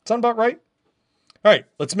 Sound about right? All right,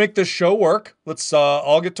 let's make this show work. Let's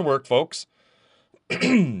all get to work, folks.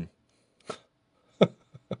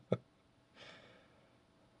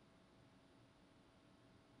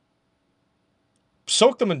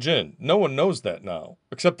 Soak them in gin. No one knows that now,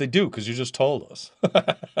 except they do because you just told us.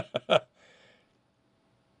 We're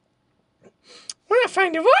not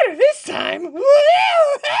finding water this time.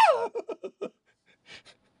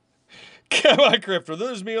 Come on, Crifter.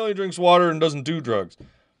 There's me only drinks water and doesn't do drugs.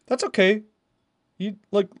 That's okay. You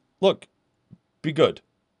look, be good.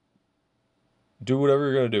 Do whatever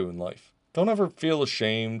you're gonna do in life. Don't ever feel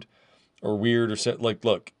ashamed or weird or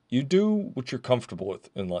look, you do what you're comfortable with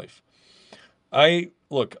in life. I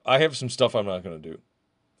have some stuff I'm not gonna do.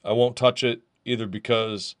 I won't touch it either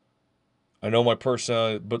because I know my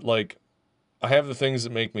personality, but I have the things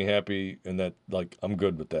that make me happy and that I'm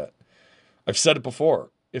good with that. I've said it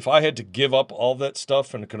before. If I had to give up all that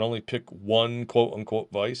stuff and could only pick one quote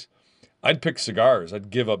unquote vice, I'd pick cigars. I'd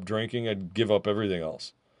give up drinking. I'd give up everything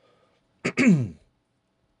else. You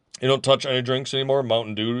don't touch any drinks anymore.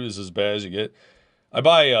 Mountain Dew is as bad as you get. I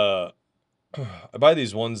buy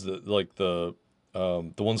these ones that the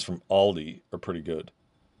ones from Aldi are pretty good.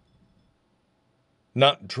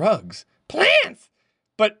 Not drugs, plants.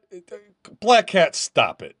 But Black Cat,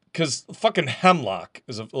 stop it, because fucking hemlock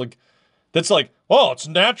is that's oh, it's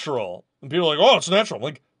natural, and people are like, oh, it's natural. I'm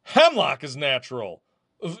like, hemlock is natural.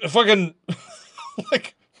 Fucking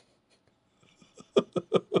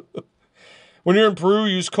when you're in Peru,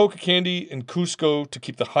 use coca candy and Cusco to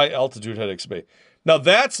keep the high altitude headaches at bay. Now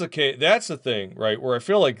that's the case. That's the thing, right? Where I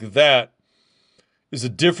feel like that is a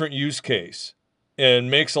different use case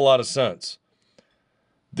and makes a lot of sense.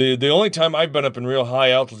 The only time I've been up in real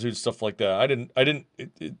high altitude stuff like that,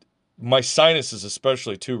 my sinuses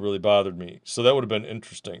especially too really bothered me. So that would have been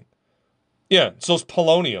interesting. Yeah, so it's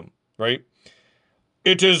polonium, right?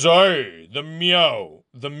 It is I, the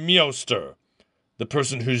meowster, the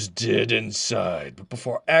person who's dead inside, but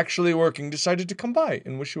before actually working decided to come by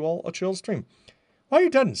and wish you all a chill stream. Why are you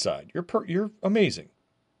dead inside? You're amazing.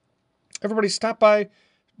 Everybody stop by.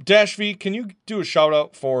 Dash V, can you do a shout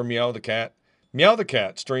out for Meow the Cat? Meow the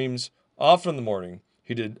Cat streams often in the morning.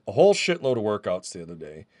 He did a whole shitload of workouts the other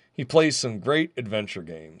day. He plays some great adventure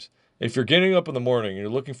games. If you're getting up in the morning and you're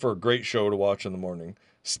looking for a great show to watch in the morning,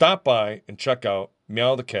 stop by and check out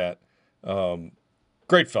Meow the Cat.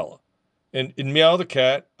 Great fella. And in Meow the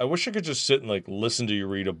Cat, I wish I could just sit and listen to you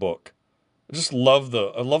read a book. I just love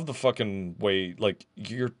the fucking way,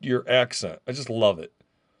 your accent. I just love it.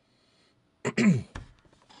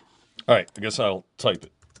 All right, I guess I'll type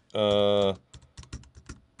it.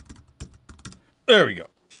 There we go.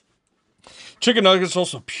 Chicken nuggets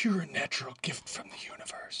also a pure and natural gift from the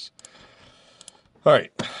universe. All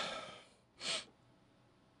right.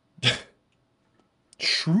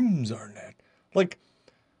 Shrooms are net.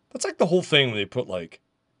 That's the whole thing when they put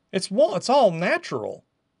it's all natural.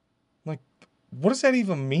 What does that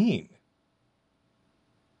even mean?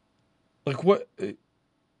 What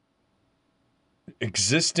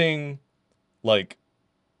existing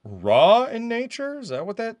raw in nature? Is that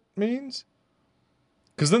what that means?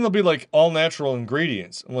 Because then they'll be all natural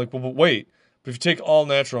ingredients. I'm well, but wait. But if you take all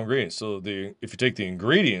natural ingredients, if you take the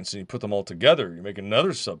ingredients and you put them all together, you make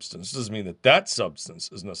another substance. It doesn't mean that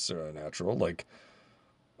substance is necessarily natural.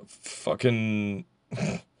 Fucking.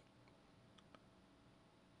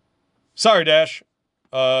 Sorry, Dash.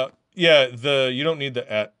 Yeah, you don't need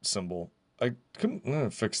the @ symbol. I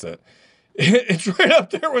couldn't fix that. It's right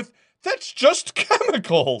up there with, that's just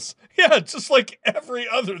chemicals. Yeah, just like every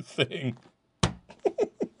other thing.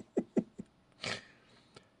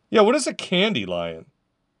 Yeah, what is a candy lion?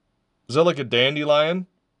 Is that a dandelion?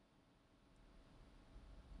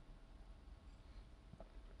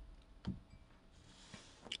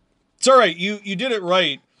 It's all right. You did it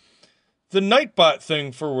right. The Nightbot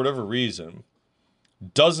thing, for whatever reason,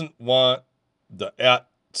 doesn't want the @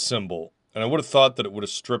 symbol. And I would have thought that it would have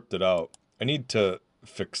stripped it out. I need to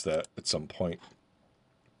fix that at some point.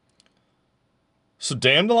 So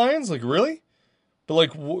dandelions? Really?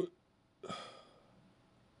 But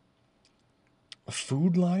a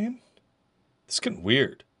food lion? It's getting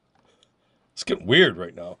weird. It's getting weird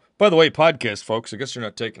right now. By the way, podcast folks, I guess you're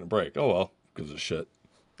not taking a break. Oh well, who gives a shit?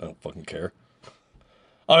 I don't fucking care.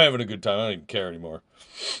 I'm having a good time. I don't even care anymore.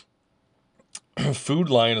 Food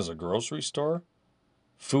Lion is a grocery store?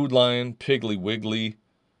 Food Lion, Piggly Wiggly.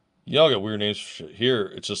 Y'all got weird names for shit. Here,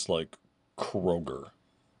 it's just Kroger.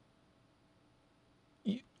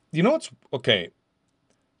 You know what's... Okay.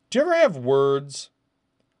 Do you ever have words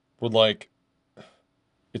where,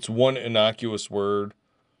 it's one innocuous word,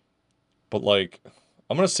 but, I'm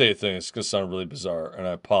going to say a thing. It's going to sound really bizarre, and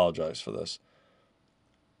I apologize for this.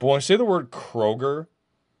 But when I say the word Kroger,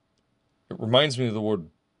 it reminds me of the word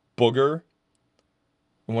booger.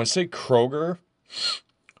 And when I say Kroger,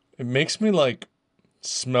 it makes me,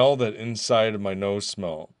 smell that inside of my nose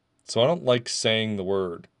smell. So I don't like saying the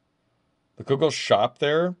word. Like I'll go shop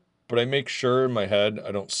there, but I make sure in my head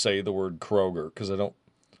I don't say the word Kroger because I don't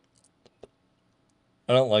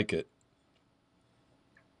like it.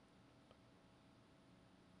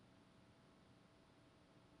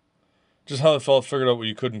 Just how the fella figured out what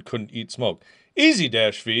you couldn't eat smoke. Easy,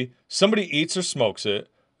 Dash V. Somebody eats or smokes it,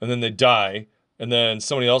 and then they die, and then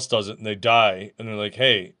somebody else does it, and they die, and they're like,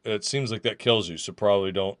 hey, it seems like that kills you, so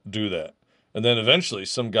probably don't do that. And then eventually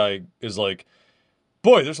some guy is like,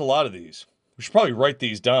 boy, there's a lot of these. We should probably write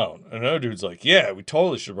these down. And another dude's like, yeah, we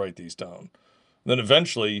totally should write these down. And then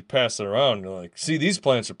eventually you pass it around and you're like, see, these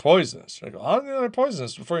plants are poisonous. I go, how do you know they're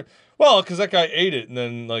poisonous before you... Well, because that guy ate it and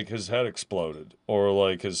then like his head exploded. Or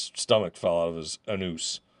like his stomach fell out of his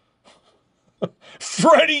anus.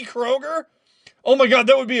 Freddy Krueger? Oh my God,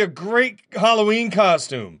 that would be a great Halloween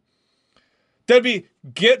costume. That'd be,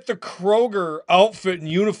 get the Kroger outfit and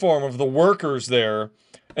uniform of the workers there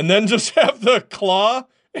and then just have the claw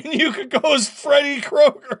and you could go as Freddy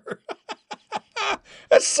Krueger.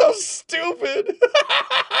 That's so stupid.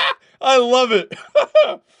 I love it.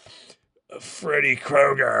 Freddy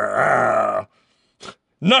Krueger.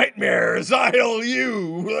 Nightmares, I'll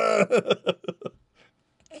you.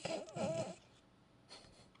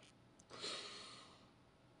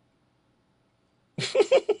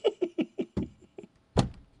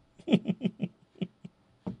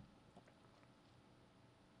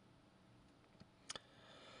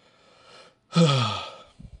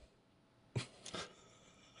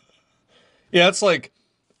 Yeah, it's like,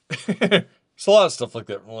 it's a lot of stuff like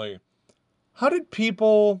that. Like, how did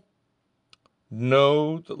people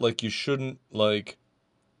know that, like, you shouldn't, like,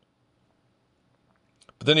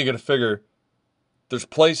 but then you gotta figure, there's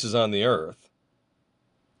places on the earth.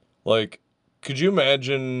 Like, could you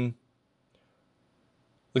imagine,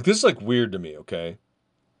 like, this is, like, weird to me, okay?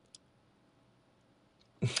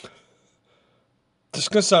 This is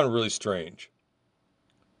gonna sound really strange.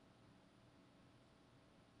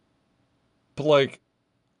 But, like,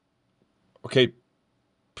 okay,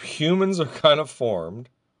 humans are kind of formed,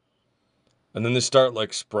 and then they start,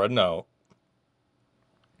 like, spreading out.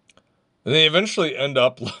 And they eventually end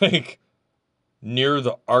up, like, near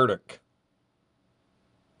the Arctic.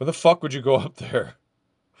 Where the fuck would you go up there?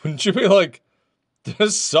 Wouldn't you be like,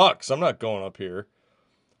 this sucks, I'm not going up here?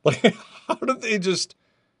 Like, how did they just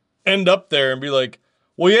end up there and be like,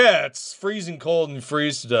 well, yeah, it's freezing cold and you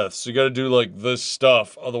freeze to death, so you gotta do, like, this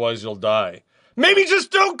stuff, otherwise you'll die. Maybe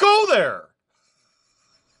just don't go there!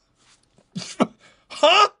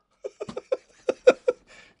 Huh?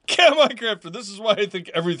 Cat Minecrafter, this is why I think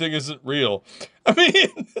everything isn't real. I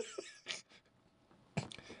mean,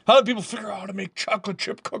 how do people figure out how to make chocolate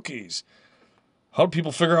chip cookies? How do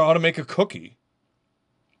people figure out how to make a cookie?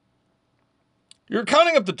 You're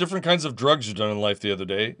counting up the different kinds of drugs you've done in life the other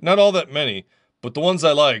day. Not all that many, but the ones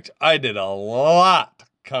I liked, I did a lot.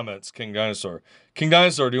 Comments King Dinosaur. King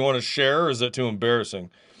Dinosaur, do you want to share or is that too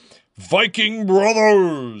embarrassing? Viking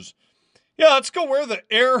Brothers! Yeah, let's go where the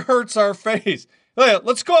air hurts our face. Yeah,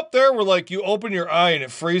 let's go up there where, like, you open your eye and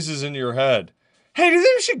it freezes into your head. Hey, do you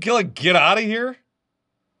think we should, like, get out of here?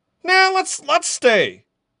 Nah, let's stay.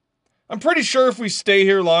 I'm pretty sure if we stay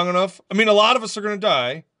here long enough, I mean, a lot of us are going to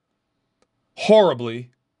die.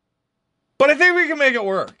 Horribly. But I think we can make it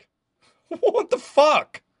work. What the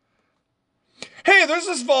fuck? Hey, there's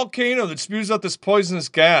this volcano that spews out this poisonous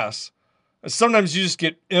gas. And sometimes you just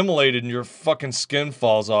get immolated and your fucking skin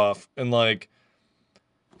falls off. And, like,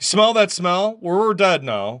 you smell that smell? We're dead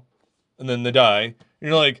now. And then they die. And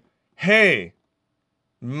you're like, hey,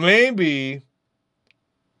 maybe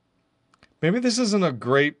this isn't a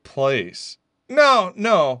great place.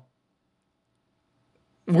 No.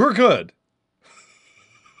 We're good.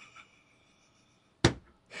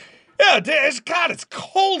 Yeah, it's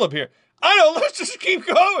cold up here. I know, let's just keep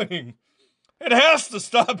going. It has to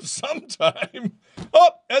stop sometime. Oh,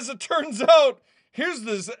 as it turns out, here's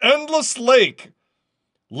this endless lake.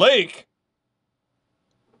 I'm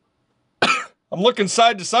looking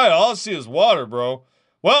side to side. All I see is water, bro.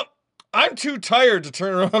 Well, I'm too tired to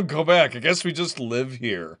turn around and go back. I guess we just live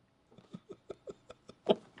here.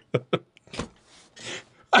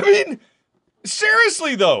 I mean,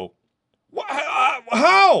 seriously, though.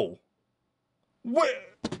 How?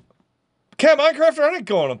 Cat Minecrafter, I ain't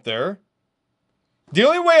going up there. The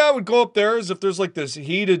only way I would go up there is if there's, like, this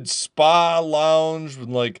heated spa lounge with,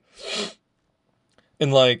 like,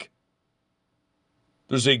 and, like,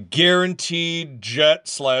 there's a guaranteed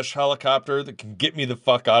jet/helicopter that can get me the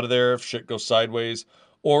fuck out of there if shit goes sideways,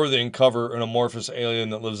 or they can cover an amorphous alien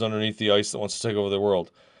that lives underneath the ice that wants to take over the world.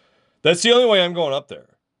 That's the only way I'm going up there.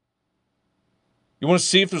 You want to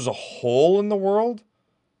see if there's a hole in the world?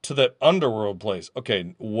 To that underworld place.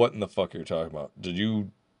 Okay, what in the fuck are you talking about?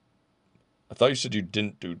 I thought you said you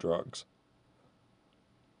didn't do drugs.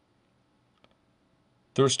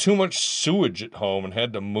 There was too much sewage at home and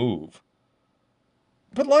had to move.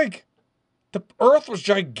 But like, the earth was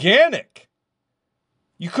gigantic.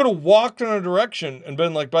 You could have walked in a direction and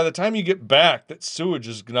been like, by the time you get back, that sewage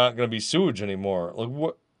is not going to be sewage anymore. Like,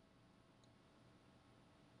 what?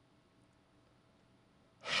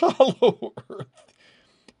 Hollow Earth.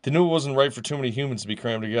 They knew it wasn't right for too many humans to be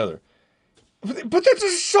crammed together. But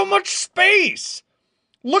there's so much space.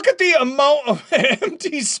 Look at the amount of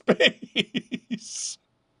empty space.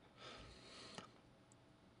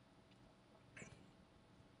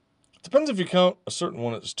 Depends if you count a certain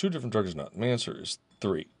one as 2 different drugs or not. My answer is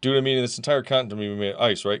 3. Dude, I mean, this entire continent we made of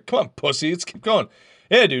ice, right? Come on, pussy, let's keep going.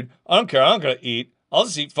 Yeah, dude, I don't care. I'm gonna eat. I'll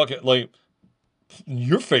just eat fucking, like,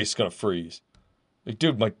 your face is gonna freeze. Like,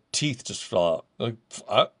 dude, my teeth just fell out. Like,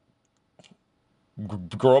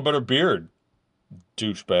 grow a better beard,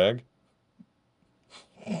 douchebag.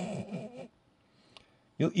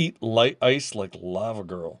 You'll eat light ice like lava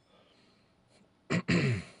girl.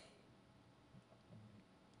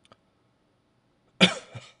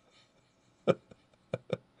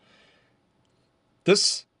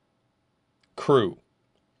 This crew,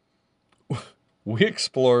 we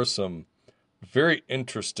explore some very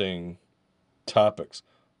interesting topics.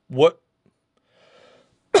 What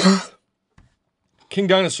King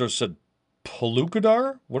Dinosaur said,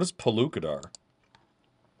 Palukadar? What is Palukadar?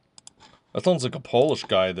 That sounds like a Polish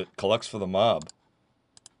guy that collects for the mob.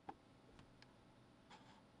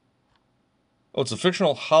 Oh, it's a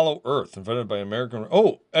fictional Hollow Earth invented by American...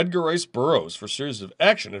 Oh, Edgar Rice Burroughs for a series of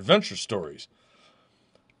action-adventure stories.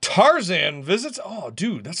 Tarzan visits... Oh,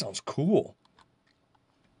 dude, that sounds cool.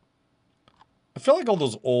 I feel like all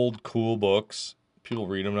those old cool books, people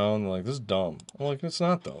read them now and they're like, this is dumb. I'm like, it's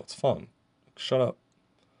not, though. It's fun. Shut up.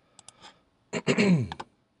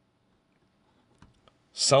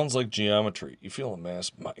 Sounds like geometry. You feel a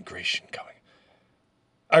mass migration coming.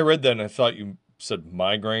 I read that and I thought you said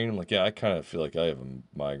migraine. I'm like, yeah, I kind of feel like I have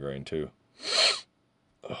a migraine too.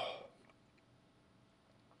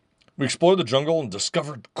 We explored the jungle and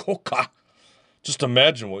discovered coca. Just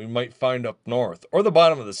imagine what we might find up north or the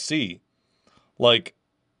bottom of the sea. Like,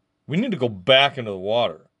 we need to go back into the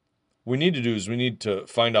water. What we need to do is we need to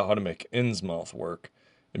find out how to make Innsmouth work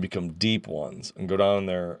and become deep ones and go down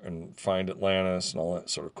there and find Atlantis and all that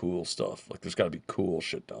sort of cool stuff. Like, there's got to be cool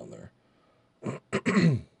shit down there.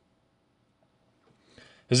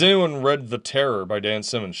 Has anyone read The Terror by Dan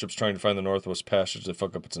Simmons? Ships trying to find the Northwest Passage. They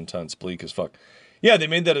fuck up. It's intense. Bleak as fuck. Yeah, they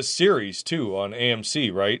made that a series, too, on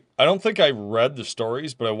AMC, right? I don't think I read the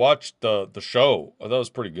stories, but I watched the show. I thought it was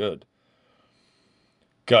pretty good.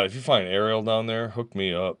 God, if you find Ariel down there, hook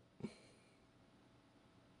me up.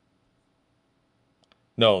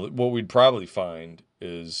 No, what we'd probably find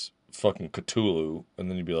is fucking Cthulhu, and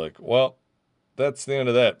then you'd be like, well, that's the end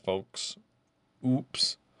of that, folks.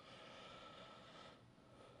 Oops.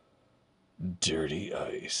 Dirty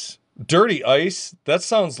Ice. Dirty Ice? That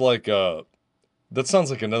sounds like another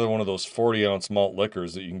one of those 40-ounce malt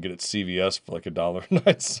liquors that you can get at CVS for like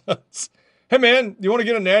 $1.09. Hey man, you want to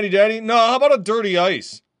get a Natty Daddy? No, how about a Dirty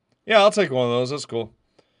Ice? Yeah, I'll take one of those. That's cool.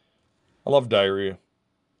 I love diarrhea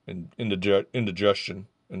and indigestion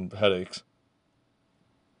and headaches.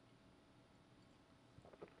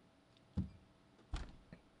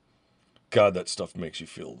 God, that stuff makes you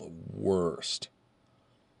feel the worst.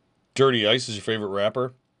 Dirty Ice is your favorite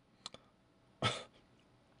rapper?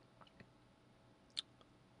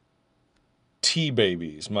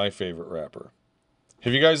 T-Baby is my favorite rapper.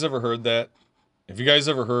 Have you guys ever heard that? Have you guys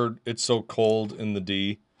ever heard It's So Cold in the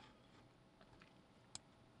D?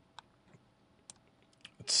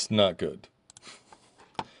 It's not good.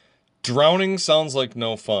 Drowning sounds like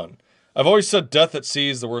no fun. I've always said death at sea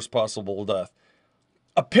is the worst possible death.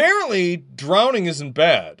 Apparently, drowning isn't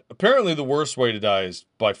bad. Apparently, the worst way to die is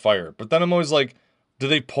by fire. But then I'm always like, do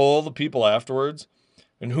they pull the people afterwards?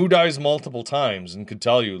 And who dies multiple times and could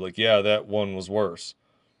tell you, like, yeah, that one was worse.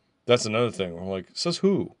 That's another thing. I'm like, says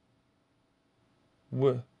who?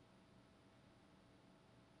 What?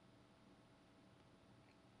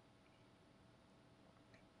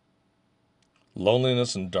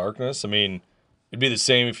 Loneliness and darkness? I mean, it'd be the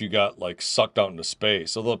same if you got, like, sucked out into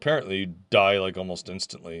space. Although apparently you die, like, almost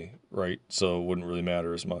instantly, right? So it wouldn't really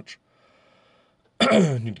matter as much.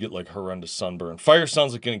 You'd get, like, horrendous sunburn. Fire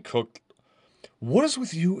sounds like getting cooked. What is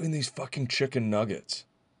with you in these fucking chicken nuggets?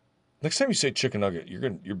 Next time you say chicken nugget,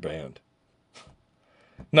 you're banned.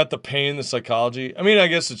 Not the pain, the psychology. I mean, I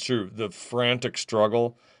guess it's true. The frantic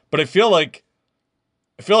struggle. But I feel like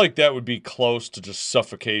I feel like that would be close to just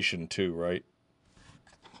suffocation too, right?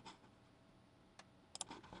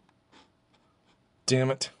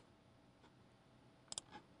 Damn it.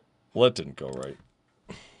 Well, that didn't go right.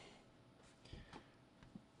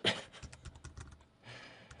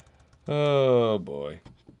 Oh, boy.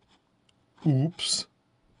 Oops.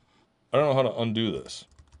 I don't know how to undo this.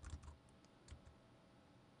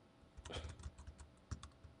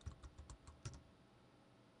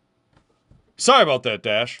 Sorry about that,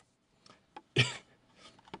 Dash.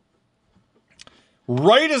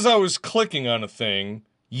 Right as I was clicking on a thing,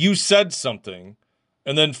 you said something,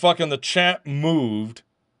 and then fucking the chat moved,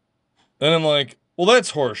 and I'm like, well,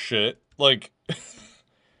 that's horse shit. Like,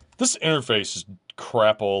 this interface is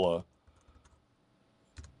crapola.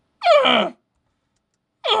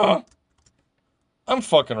 I'm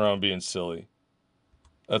fucking around being silly.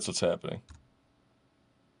 That's what's happening.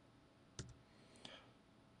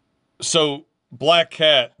 So, Black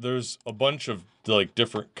Cat, there's a bunch of like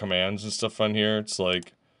different commands and stuff on here. It's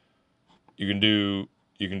like you can do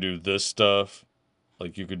this stuff,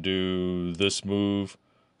 like you could do this move,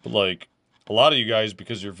 but like a lot of you guys,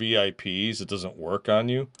 because you're VIPs, it doesn't work on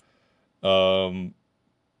you. But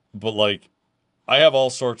like I have all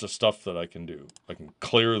sorts of stuff that I can do. I can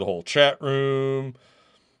clear the whole chat room.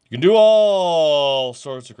 You can do all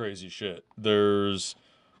sorts of crazy shit. There's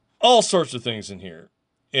all sorts of things in here.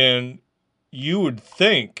 And you would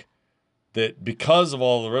think that because of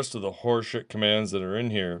all the rest of the horseshit commands that are in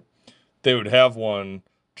here, they would have one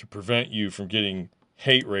to prevent you from getting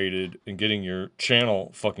hate rated and getting your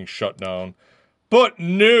channel fucking shut down. But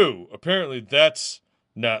no, apparently that's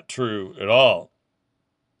not true at all.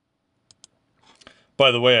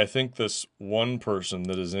 By the way, I think this one person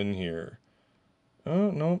that is in here.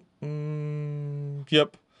 Oh, no.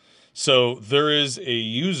 Yep. So there is a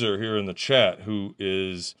user here in the chat who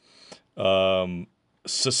is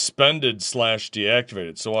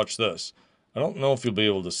suspended/deactivated. So watch this. I don't know if you'll be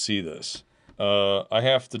able to see this. I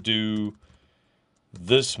have to do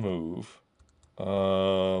this move.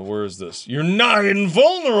 Where is this? You're not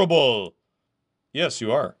invulnerable! Yes,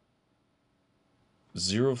 you are.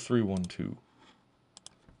 0312.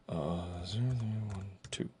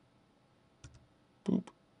 0312. Boop.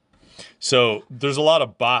 So there's a lot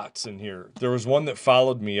of bots in here. There was one that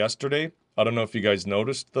followed me yesterday. I don't know if you guys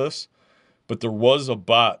noticed this, but there was a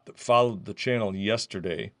bot that followed the channel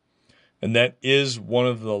yesterday, and that is one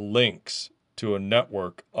of the links to a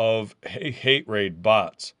network of hate raid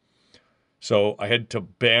bots. So I had to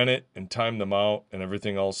ban it and time them out and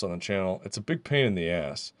everything else on the channel. It's a big pain in the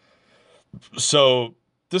ass. So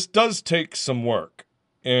this does take some work.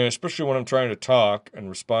 And especially when I'm trying to talk and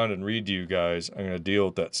respond and read to you guys, I'm going to deal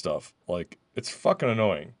with that stuff. Like, it's fucking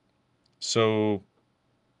annoying. So,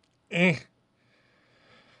 it'd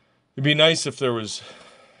be nice if there was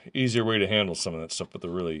an easier way to handle some of that stuff, but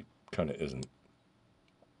there really kind of isn't.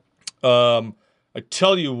 I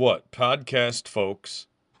tell you what, podcast folks,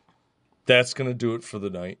 that's going to do it for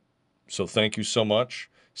the night. So thank you so much.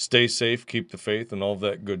 Stay safe, keep the faith, and all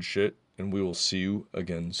that good shit. And we will see you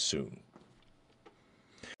again soon.